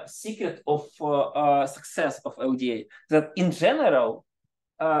the secret of success of LDA. That in general,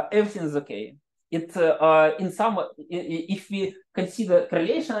 everything is okay. It if we consider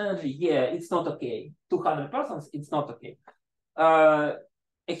correlation energy, yeah, it's not okay. 200%, it's not okay.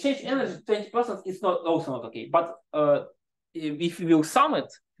 Exchange energy 20%, it's not also not okay. But if we will sum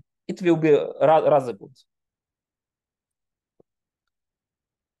it, it will be rather good.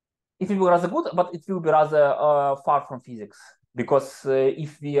 it will be rather good, but it will be rather far from physics, because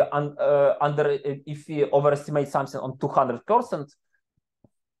if we overestimate something on 200%,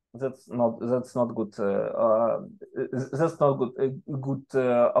 that's not good. That's not good. A good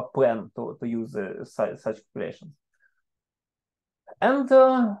plan to use such calculations. And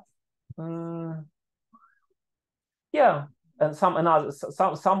yeah, and some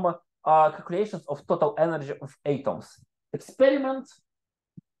calculations of total energy of atoms. Experiment,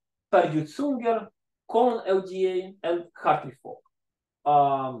 Perdue-Zunger, Kohn LDA, and Hartree-Fock.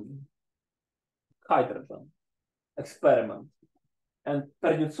 Hydrogen experiment. And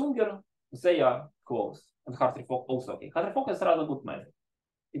Perdue-Zunger, they are close. And Hartree-Fock also okay. Hartree-Fock is rather good method.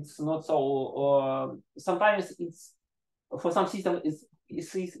 It's not so. Sometimes it's for some systems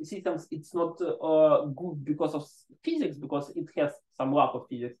it's not good because of physics, because it has some lack of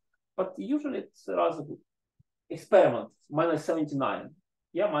physics. But usually it's rather good. Experiment -79.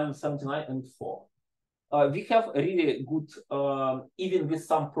 Yeah, -79 and 4. We have a really good, even with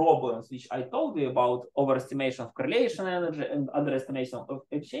some problems, which I told you about, overestimation of correlation energy and underestimation of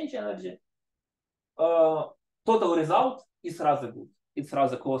exchange energy. Total result is rather good. It's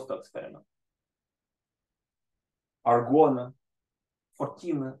rather close to experiment. Argon,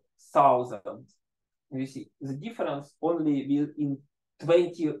 14,000. You see the difference only in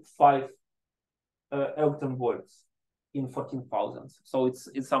 25 electron volts in 14,000. So it's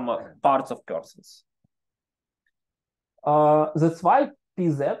some parts of persons. That's why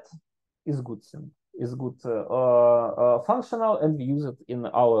PZ is good thing, is good functional, and we use it in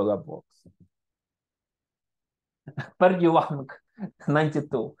our lab works. Perdue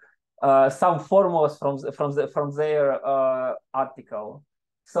 92. Some formulas from their article.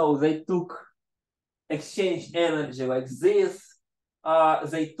 So they took exchange energy like this.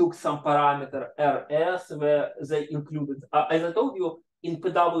 They took some parameter RS where they included, as I told you, in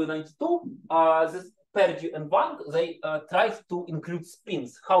PW92, this Perdue and Wang, they tried to include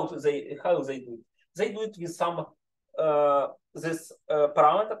spins. How do they do it? They do it with some this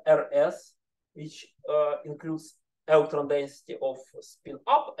parameter RS, which includes electron density of spin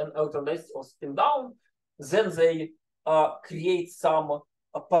up and electron density of spin down. Then they create some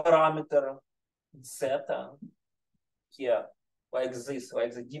parameter zeta here, like this,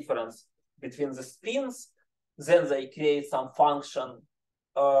 like the difference between the spins. Then they create some function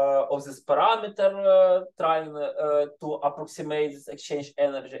of this parameter, trying to approximate this exchange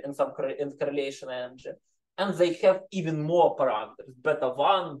energy and some correlation energy. And they have even more parameters: beta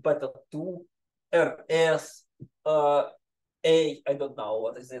 1, beta 2, RS, A, I don't know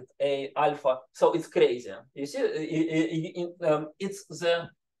what is it, A, alpha. So it's crazy. You see, it's the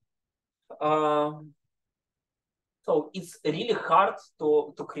so it's really hard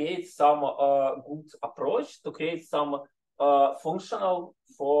to create some good approach to create some functional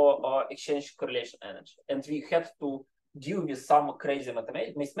for exchange correlation energy, and we have to deal with some crazy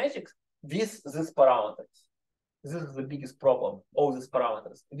mathematics with these parameters. This is the biggest problem. All these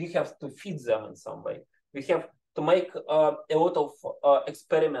parameters, we have to feed them in some way. We have to make a lot of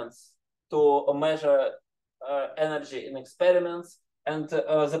experiments to measure energy in experiments, and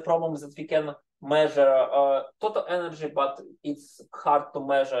the problem is that we can measure total energy, but it's hard to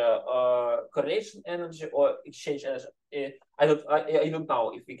measure correlation energy or exchange energy. I don't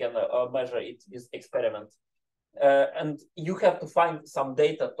know if we can measure it with experiments, and you have to find some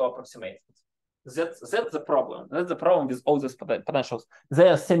data to approximate it. That's the problem. That's the problem with all these potentials. They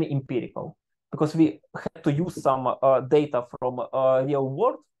are semi-empirical because we have to use some data from real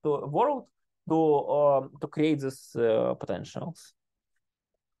world to create these potentials.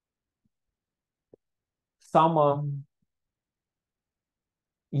 Some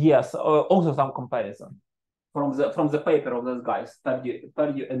yes, also some comparison from the paper of those guys,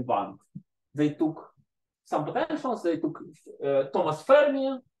 Perdue and Wang. They took some potentials. They took Thomas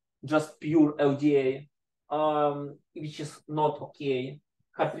Fermi, just pure LDA, which is not okay.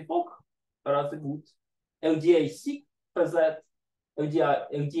 Hartree-Fock, rather good. LDA 6 PZ,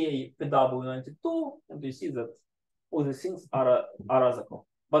 LDA PW92, and you see that all the things are rather cool.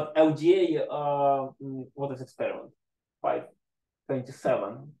 But LDA, what is experiment?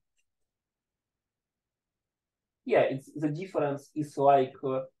 527. Yeah, it's the difference is like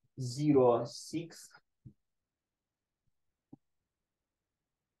 0.6.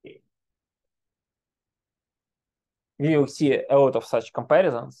 Okay. We will see a lot of such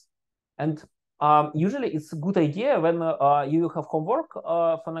comparisons, and usually it's a good idea when you have homework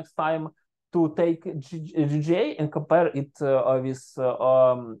for next time to take GGA and compare it with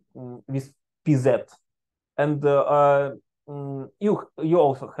PZ, and you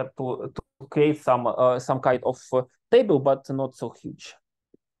also have to create some kind of table, but not so huge.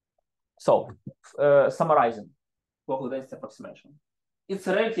 So, summarizing local density approximation. It's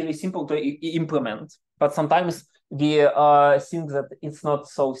relatively simple to implement, but sometimes we think that it's not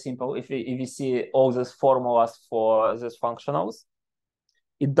so simple if we see all these formulas for these functionals.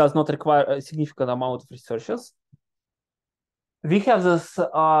 It does not require a significant amount of researches. We have this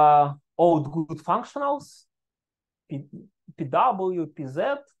old good functionals, PW,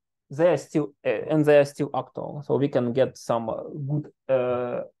 PZ. They are still actual, so we can get some good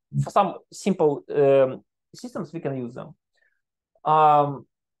for some simple systems. We can use them.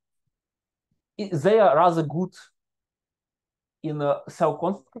 They are rather good in cell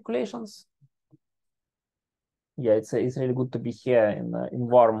constant calculations. Yeah, it's really good to be here in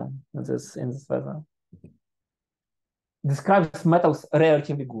warm in this weather. Describes metals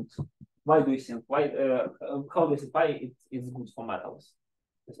relatively good. Why do you think? Why? How do you think? Why it's good for metals?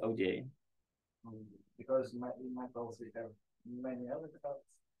 This LDA. Because in metals we have many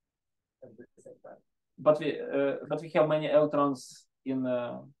electrons at the same time. But we have many electrons in.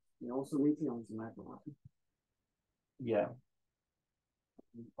 Also lithium in metal. Yeah.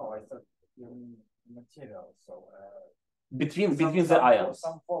 Oh, I thought in materials. So between the ions.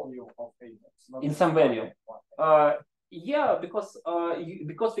 Some volume of atoms. In some value. Yeah, because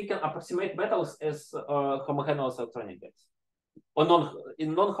we can approximate metals as homogeneous electronic gas, or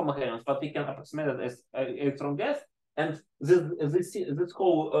non-homogeneous, but we can approximate it as electron gas, and this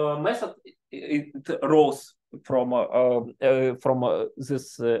whole method it rose from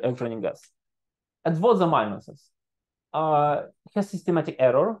this electronic gas. And what the minuses? Has systematic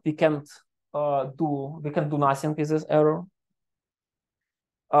error. We can do nothing with this error.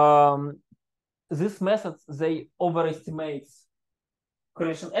 These methods, they overestimate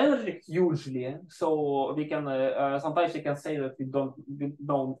correlation energy hugely. So we can sometimes we can say that we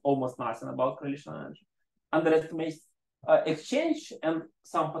know almost nothing about correlation energy. Underestimate exchange, and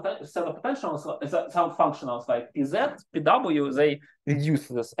some pseudopotentials, some functionals like PZ, PW, they reduce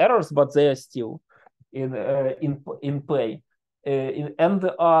these errors, but they are still in play, and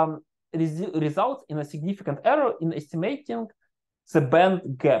results in a significant error in estimating the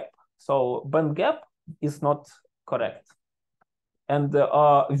band gap. So band gap is not correct, and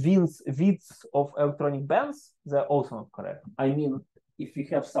widths of electronic bands, they're also not correct. I mean, if we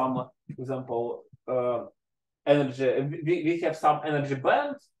have some, for example, energy, we have some energy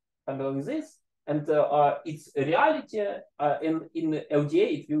band, something like this, and its reality in LDA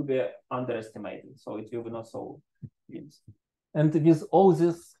it will be underestimated, so it will be not so width. And with all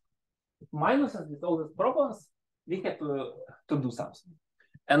these minuses, with all these problems, we have to do something.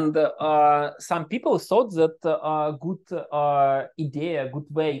 And some people thought that a good idea, a good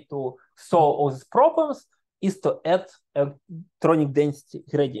way to solve all these problems is to add electronic density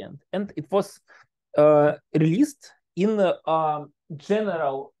gradient. And it was released in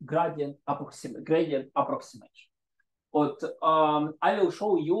general gradient approximation. But I will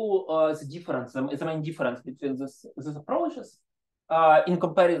show you the difference, the main difference between these approaches in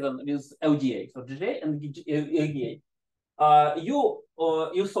comparison with LDA, so GGA and LDA. You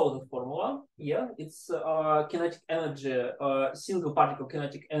saw the formula. Yeah, it's kinetic energy, single particle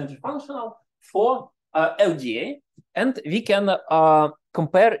kinetic energy functional for LDA, and we can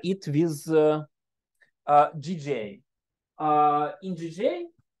compare it with GGA. In GGA,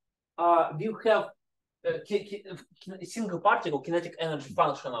 we have single particle kinetic energy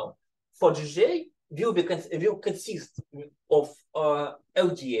functional for GGA will consist of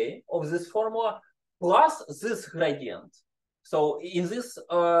LDA of this formula plus this gradient. So in this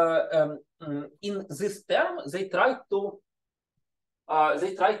term, they try to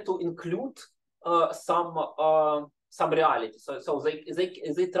include some reality. So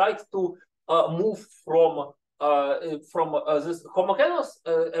they tried to move from this homogeneous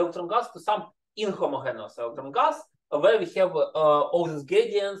electron gas to some inhomogeneous electron gas, where we have all these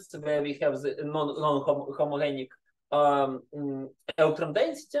gradients, where we have the non-homogenic electron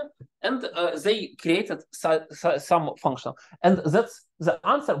density, and they created some function. And that's the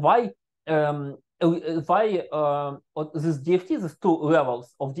answer why this DFT, these two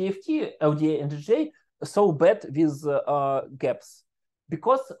levels of DFT, LDA and GGA, so bad with gaps,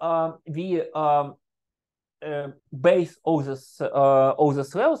 because we base all these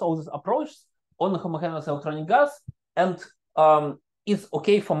levels, all these approaches on homogeneous electronic gas, and it's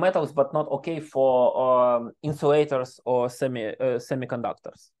okay for metals, but not okay for insulators or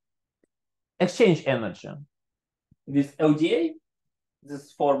semiconductors. Exchange energy with LDA,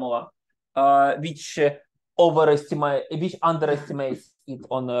 this formula, which underestimates it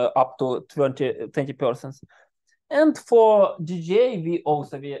on up to 20%. And for GGA,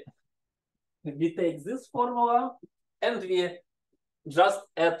 we take this formula and we just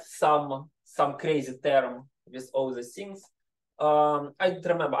add some crazy term with all the things. I don't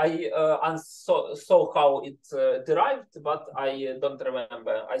remember. I saw how it derived, but I don't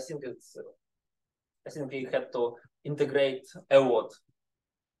remember. I think we had to integrate a lot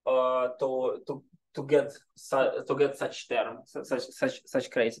to get such term, such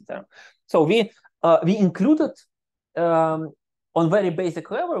crazy term. So we included on very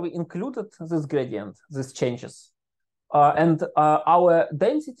basic level, we included this gradient, these changes. And our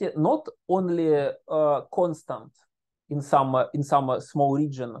density not only constant in some small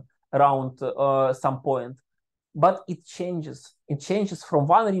region around some point, but it changes. It changes from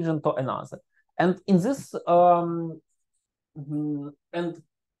one region to another. And in this, and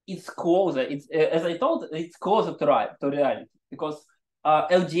it's closer. It's as I told, it's closer to reality, because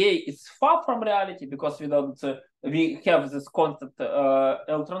LDA is far from reality because we don't we have this constant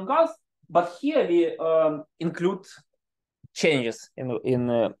electron gas, but here we include changes in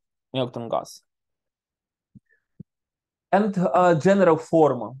electron gas. And general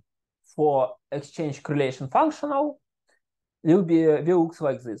form for exchange correlation functional will look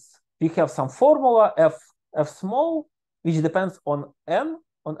like this. We have some formula f small, which depends on n,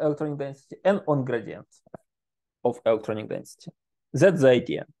 on electronic density, and on gradient of electronic density. That's the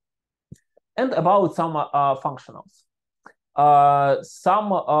idea. And about some functionals.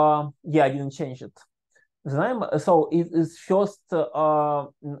 Yeah, I didn't change it. The name, so it is first,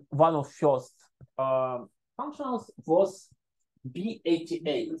 one of first functionals was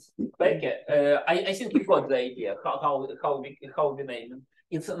B88. I think you got the idea how we name it.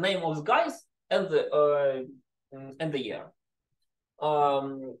 It's the name of the guys and the year.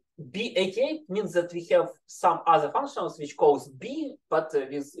 B88 means that we have some other functionals which calls B, but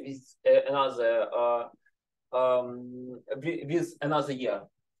with another year.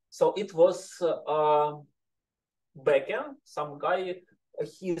 So it was Becker, some guy.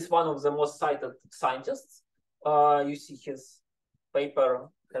 He is one of the most cited scientists. You see his paper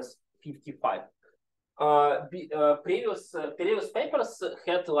has 55. Previous papers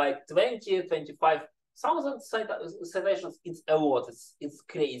had like 20-25,000 citations. It's a lot. It's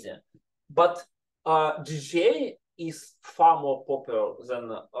crazy. But GGA is far more popular than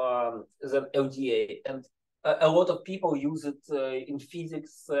LDA, and a lot of people use it in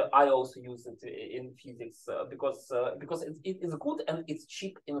physics. I also use it in physics because it's good and it's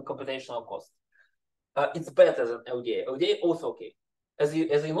cheap in computational cost. It's better than LDA. LDA also okay. As you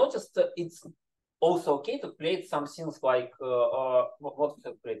noticed, it's also okay to create some things like what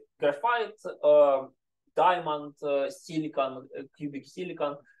to create: graphite, diamond, silicon, cubic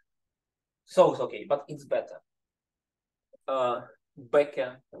silicon. So it's okay, but it's better.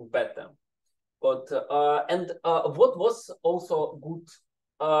 Better. But and what was also good,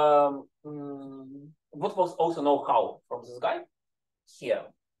 what was also know-how from this guy here.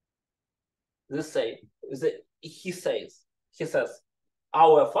 He says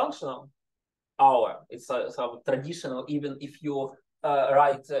our functional, it's some traditional. Even if you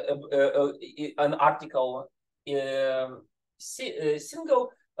write an article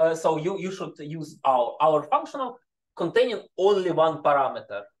single, so you should use our functional containing only one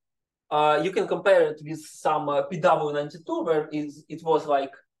parameter. You can compare it with some PW92 where it was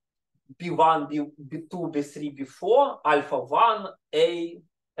like B1, B2, B3, B4, alpha 1, A,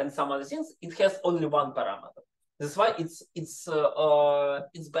 and some other things. It has only one parameter. That's why it's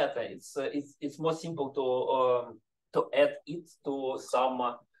better. It's more simple to add it to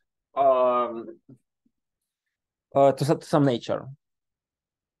some nature.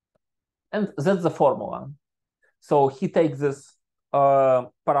 And that's the formula. So he takes this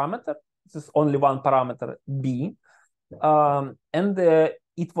parameter, this is only one parameter B, and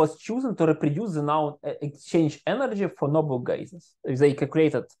it was chosen to reproduce the known exchange energy for noble gases. They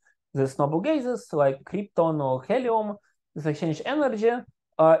calculated these noble gases like krypton or helium. This exchange energy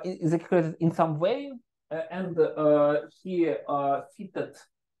is calculated in some way, and he fitted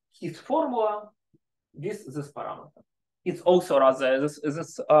his formula with this parameter. It's also rather this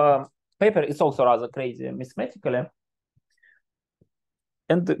paper is also rather crazy mathematically.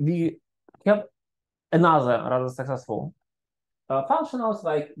 And we have another rather successful functionals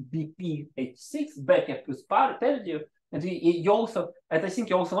like BP86, Becker plus Perdue. And you also, and I think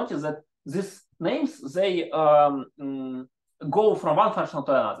you also notice that these names, they go from one functional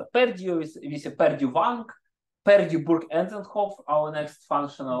to another. Perdue is with a Perdue-Wang, Perdue-Burg-Enzenhoff, our next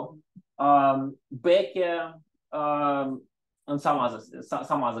functional, Becker, and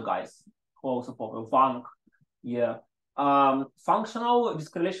some other guys who also popular. Wang, yeah. Functional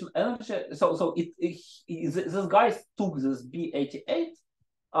with correlation energy. So these guys took this B88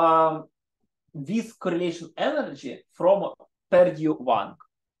 with correlation energy from Perdue-Wang.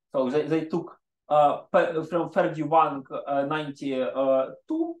 So they took from Perdue-Wang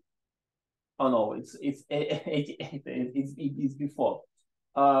 92. Oh no, it's 88. It's before.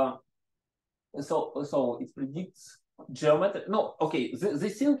 So it predicts geometry. No, okay.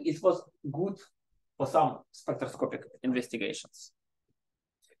 This thing it was good for some spectroscopic investigations.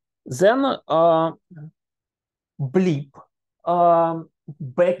 Then BLYP,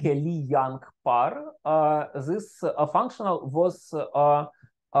 Becker-Li-Yang pair. This functional was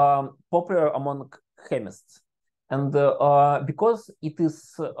popular among chemists, and because it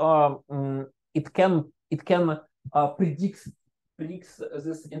is it can predicts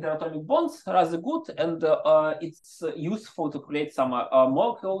these interatomic bonds rather good, and it's useful to create some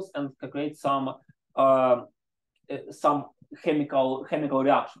molecules and to create some chemical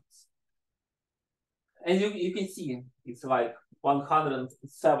reactions. And you can see it's like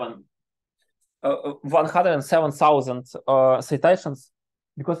 107,000 citations,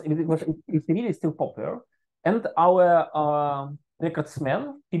 because it's really still popular. And our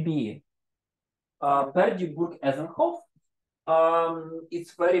recordsman, PBE, Perdue-Burg-Esenhoff,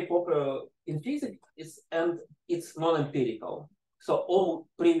 it's very popular in physics, and it's non-empirical. So all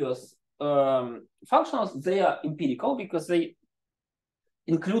previous functionals, they are empirical because they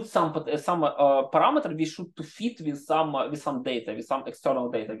include some parameter we should to fit with some data, with some external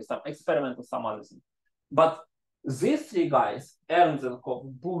data, with some experiment, with some other thing. But these three guys,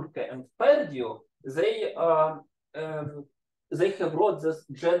 Esenhoff, Burke, and Perdue, they have wrote this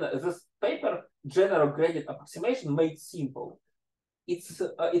paper, general gradient approximation made simple. It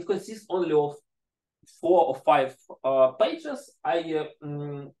consists only of 4 or 5 pages. I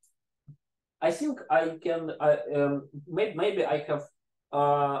think I can maybe I have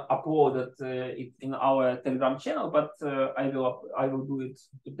uploaded it in our Telegram channel, but I will do it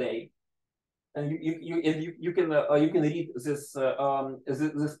today. And you can read this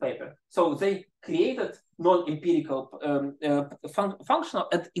this paper. So they created non-empirical functional,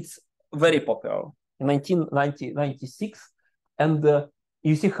 and it's very popular in 1996. And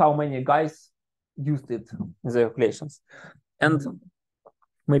you see how many guys used it in their calculations. And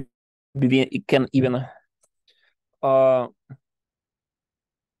maybe we can even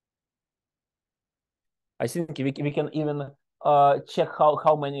I think we can even check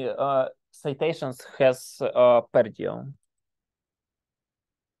how many citations has Perdue.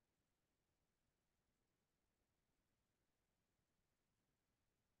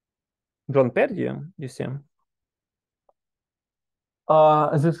 John Perdue, you see.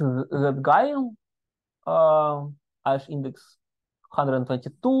 This is that guy, Ash index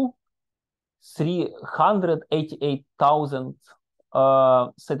 122, 388,000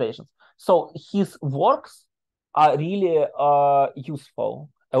 citations. So his works are really useful.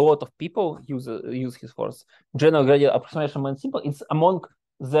 A lot of people use his works. General gradient approximation made simple. It's among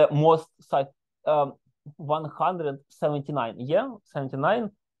the most 179. Yeah, 79.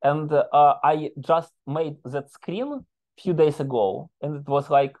 And I just made that screen few days ago, and it was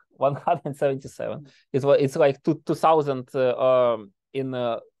like 177. It's like 2,000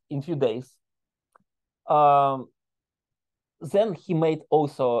 in few days. Then he made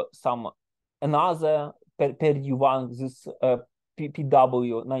also another Perdue-Wang, this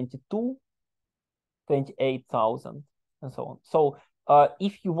PW 92, 28,000, and so on. So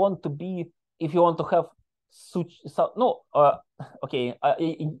if you want to have okay,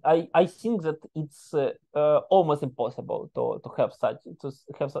 I think that it's almost impossible to have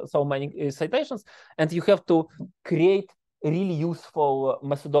so many citations, and you have to create really useful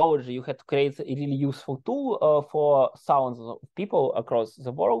methodology. You have to create a really useful tool for thousands of people across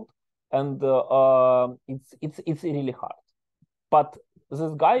the world, and it's really hard. But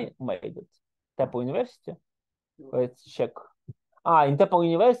this guy made it. Temple University. Let's check. In Temple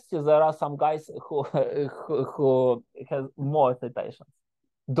University, there are some guys who has more citations.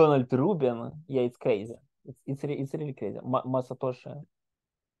 Donald Rubin, yeah, it's crazy. It's really crazy. Masatoshi.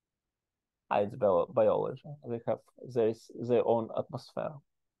 It's biology. They have their own atmosphere.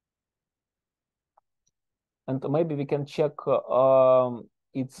 And maybe we can check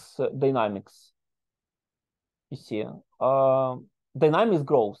its dynamics. You see, dynamics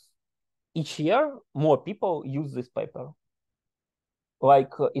grows. Each year, more people use this paper.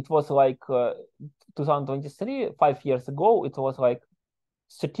 Like it was like 2023, 5 years ago, it was like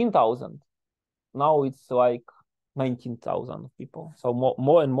 13,000. Now it's like 19,000 people. So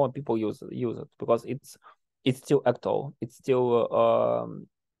more and more people use it because it's still actual. It's still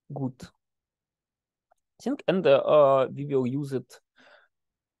good. I think, and we will use it.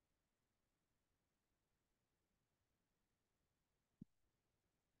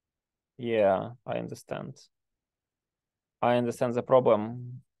 Yeah, I understand. I understand the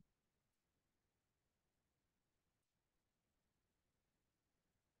problem.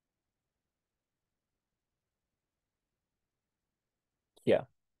 Yeah.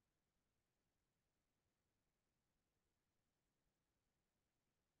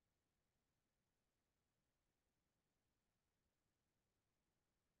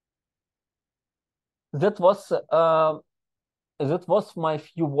 That was my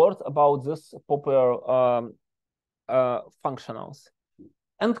few words about this popular functionals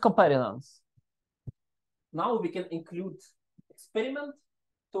and comparisons. Now we can include experiment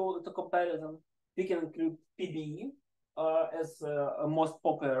to comparison. We can include PBE as a most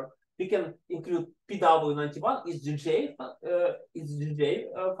popular. We can include PW91 is GGA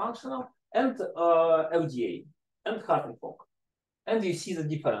functional, and LDA and Hohenberg-Kohn. And you see the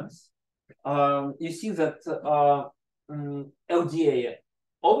difference. You see that LDA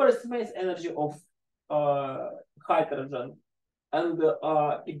overestimates energy of hydrogen, and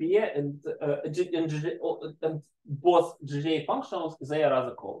PBA and both GGA functionals, they are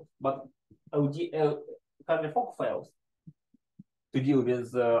rather close, but Hohenberg fails to deal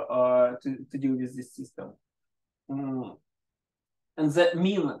with this system. And the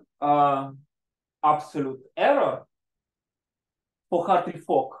mean absolute error for Hohenberg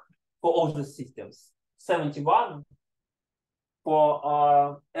for all the systems 71,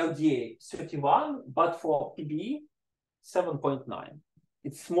 for LDA 31, but for PBE 7.9.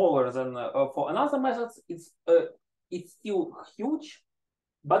 It's smaller than for another methods. It's still huge,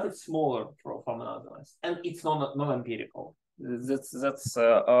 but it's smaller from another methods, and it's non-empirical. That's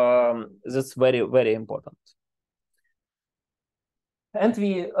very, very important.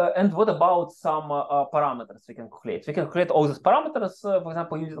 And what about some parameters we can calculate? We can calculate all these parameters, for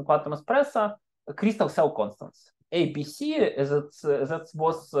example, using quantum Espresso, crystal cell constants. A, B, C, that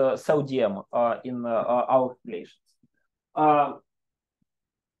was cell DM in our calculations.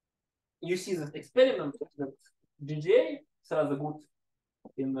 You see this experiment that GGA is rather good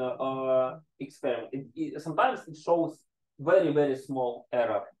in experiment. Sometimes it shows very, very small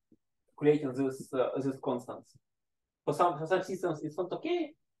error calculating this constants. For some systems it's not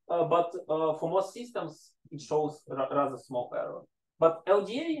okay, but for most systems it shows rather small error. But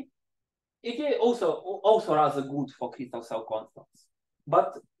LDA also rather good for crystal cell constants,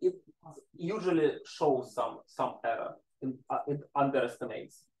 but it usually shows some error. It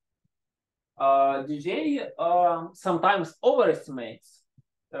underestimates. GGA sometimes overestimates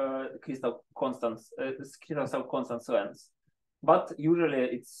crystal cell constants length, but usually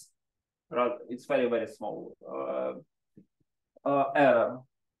it's very, very small error,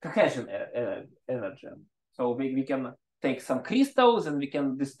 cohesion energy. So we can take some crystals and we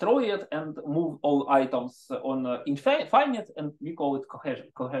can destroy it and move all items on infinite, and we call it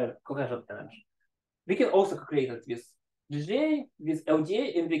cohesion energy. We can also calculate it with GGA, with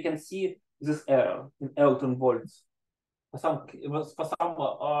LDA, and we can see this error in electron volts. For some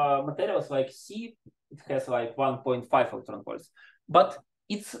materials like C, it has like 1.5 electron volts, but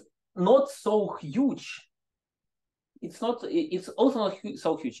it's not so huge. It's also not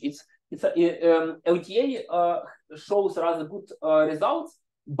so huge. LDA shows rather good results,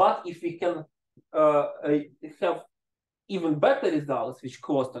 but if we can have even better results, which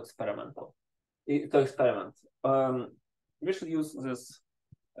close to experiment, we should use this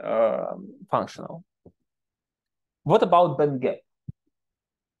functional. What about band gap?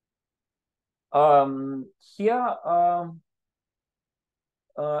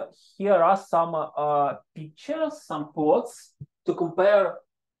 Here are some pictures, some plots to compare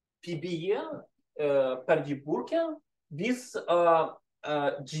PBE per Burke with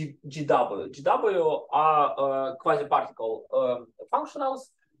GW. GW are quasi-particle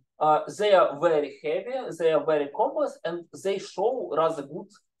functionals. They are very heavy, they are very complex, and they show rather good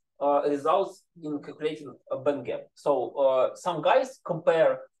results in calculating a band gap. So some guys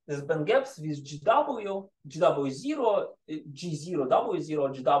compare these band gaps with GW, GW0, G0,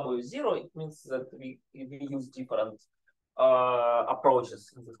 W0, GW0. It means that we use different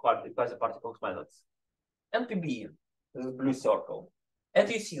approaches in this quasi-particle methods. And PBE, this blue circle. And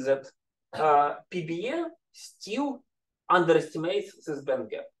you see that PBE still underestimates this band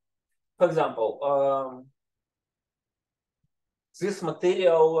gap. For example, this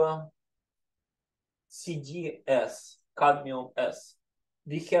material CDS, cadmium S,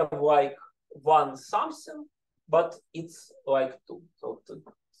 we have like one something, but it's like two, so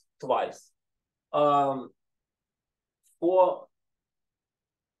twice. For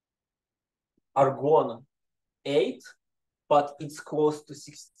argon 8, but it's close to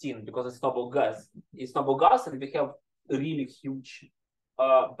 16 because it's noble gas. It's noble gas, and we have a really huge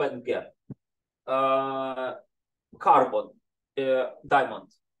band gap. carbon, diamond.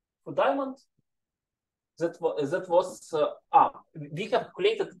 For diamond, that was we have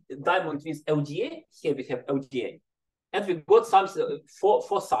calculated diamond with LDA. Here we have LDA, and we got something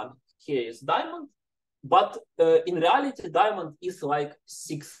for some. Here is diamond, but in reality, diamond is like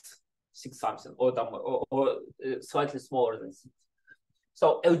six something, or slightly smaller than 6.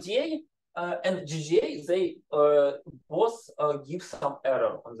 So LDA and GGA, they both give some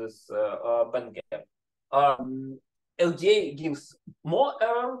error on this band gap. LDA gives more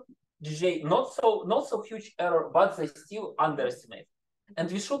error, GGA not so huge error, but they still underestimate.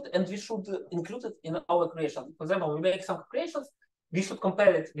 And we should include it in our creation. For example, we make some calculations, we should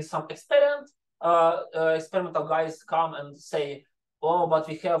compare it with some experiment. Experimental guys come and say, oh, but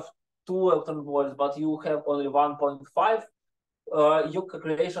we have 2 electron volts, but you have only 1.5. Your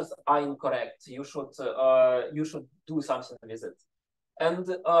calculations are incorrect. You should do something with it. And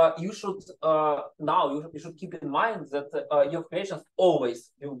you should you should keep in mind that your calculations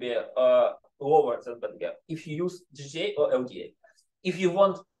always will be lower than band gap if you use GGA or LDA. If you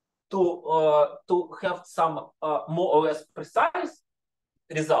want to have some more or less precise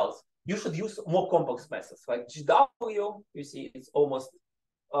results, you should use more complex methods like GW. You see, it's almost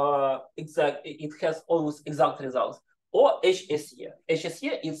exact. It has almost exact results. Or HSE.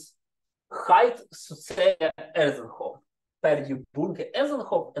 HSE is Height-Sucere-Erzenhof. Per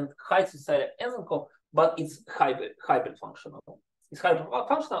Bunke-Erzenhof and Height-Sucere-Erzenhof, but it's hybrid functional. It's hybrid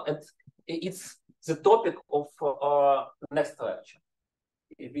functional, and it's the topic of next lecture,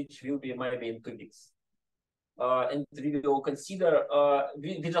 which will be maybe in 2 weeks. And we will consider,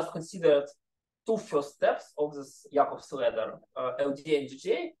 we just considered 2 first steps of this Jacob's ladder, LDA and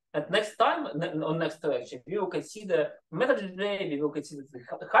GGA. And next time, on next lecture, we will consider meta GGA, we will consider the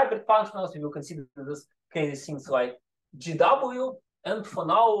hybrid functionals, we will consider this crazy things like GW, and for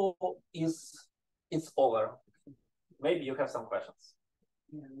now it's over. Maybe you have some questions.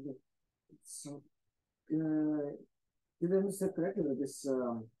 Yeah, so did I understand correctly that this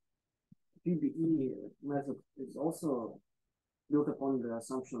PBE method is also built upon the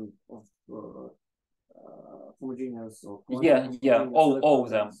assumption of homogeneous or all of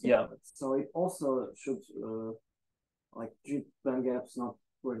them, yeah. So it also should like band gaps not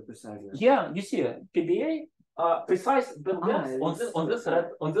very precise. Yeah, you see PBA precise band gaps on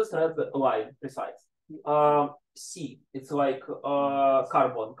this red line precise. C, it's like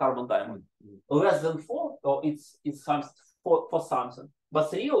carbon diamond. Less than 4, or it's something for something.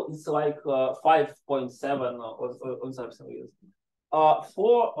 But real, it's like 5.7 or something.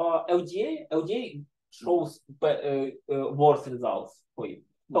 For LDA shows worse results for you.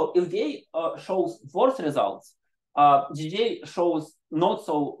 So LDA shows worse results. GGA shows not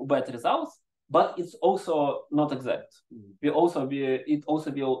so bad results, but it's also not exact. It also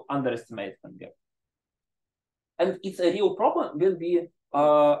will underestimate them. And it's a real problem when we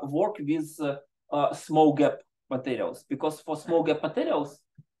work with small gap materials, because for small gap materials,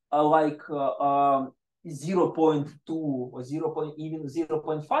 like 0.2 or even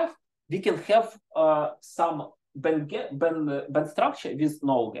 0.5, we can have some band structure with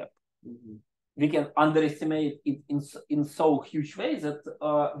no gap. We can underestimate it in so huge way that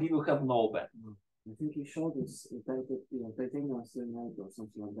we will have no band. I think you showed this titanium selenide or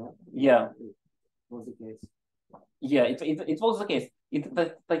something like that. Yeah, it was the case. Yeah, it was the case.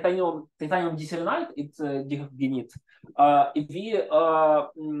 Titanium diselenide, it's dihydrogenate.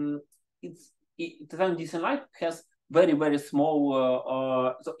 Titanium diselenide has very small.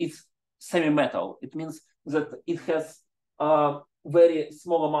 So it's semi-metal. It means that it has very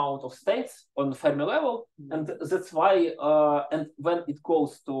small amount of states on Fermi level, and that's why. And when it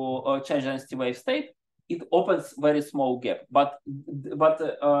goes to charge density wave state, it opens very small gap. But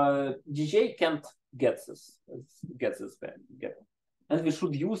GGA can't get this gap, and we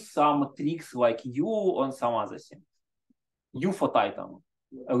should use some tricks like U on some other thing. U for Titan,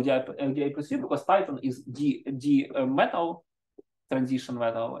 LDA plus U, because Titan is D metal, transition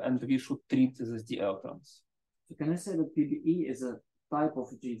metal, and we should treat these D electrons. So can I say that PBE is a type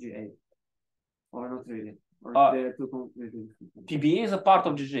of GGA, or not really? Or they're two completely different? PBE is a part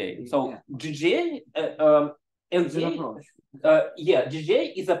of GGA. So yeah. GGA, LDA,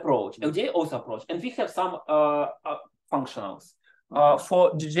 GGA is approach. LDA also approach, and we have some functionals.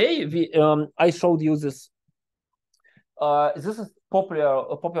 For GGA, I showed you this. This is popular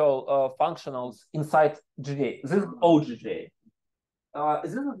functionals inside GGA. This is all GGA.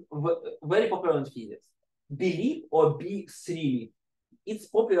 This is very popular in physics. BLYP or B3. It's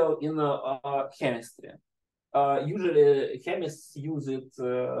popular in chemistry. Usually chemists use it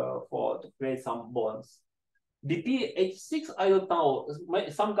to create some bonds. BP86, I don't know.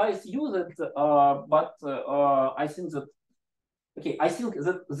 Some guys use it, but I think that I think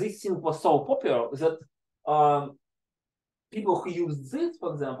that this thing was so popular that people who use this,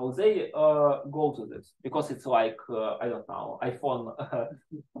 for example, they go to this because it's like I don't know, iPhone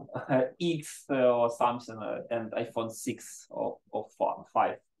X or something, and iPhone 6 or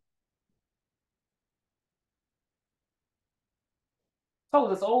 5. So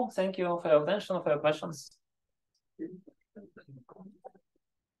that's all. Thank you for your attention, for your questions.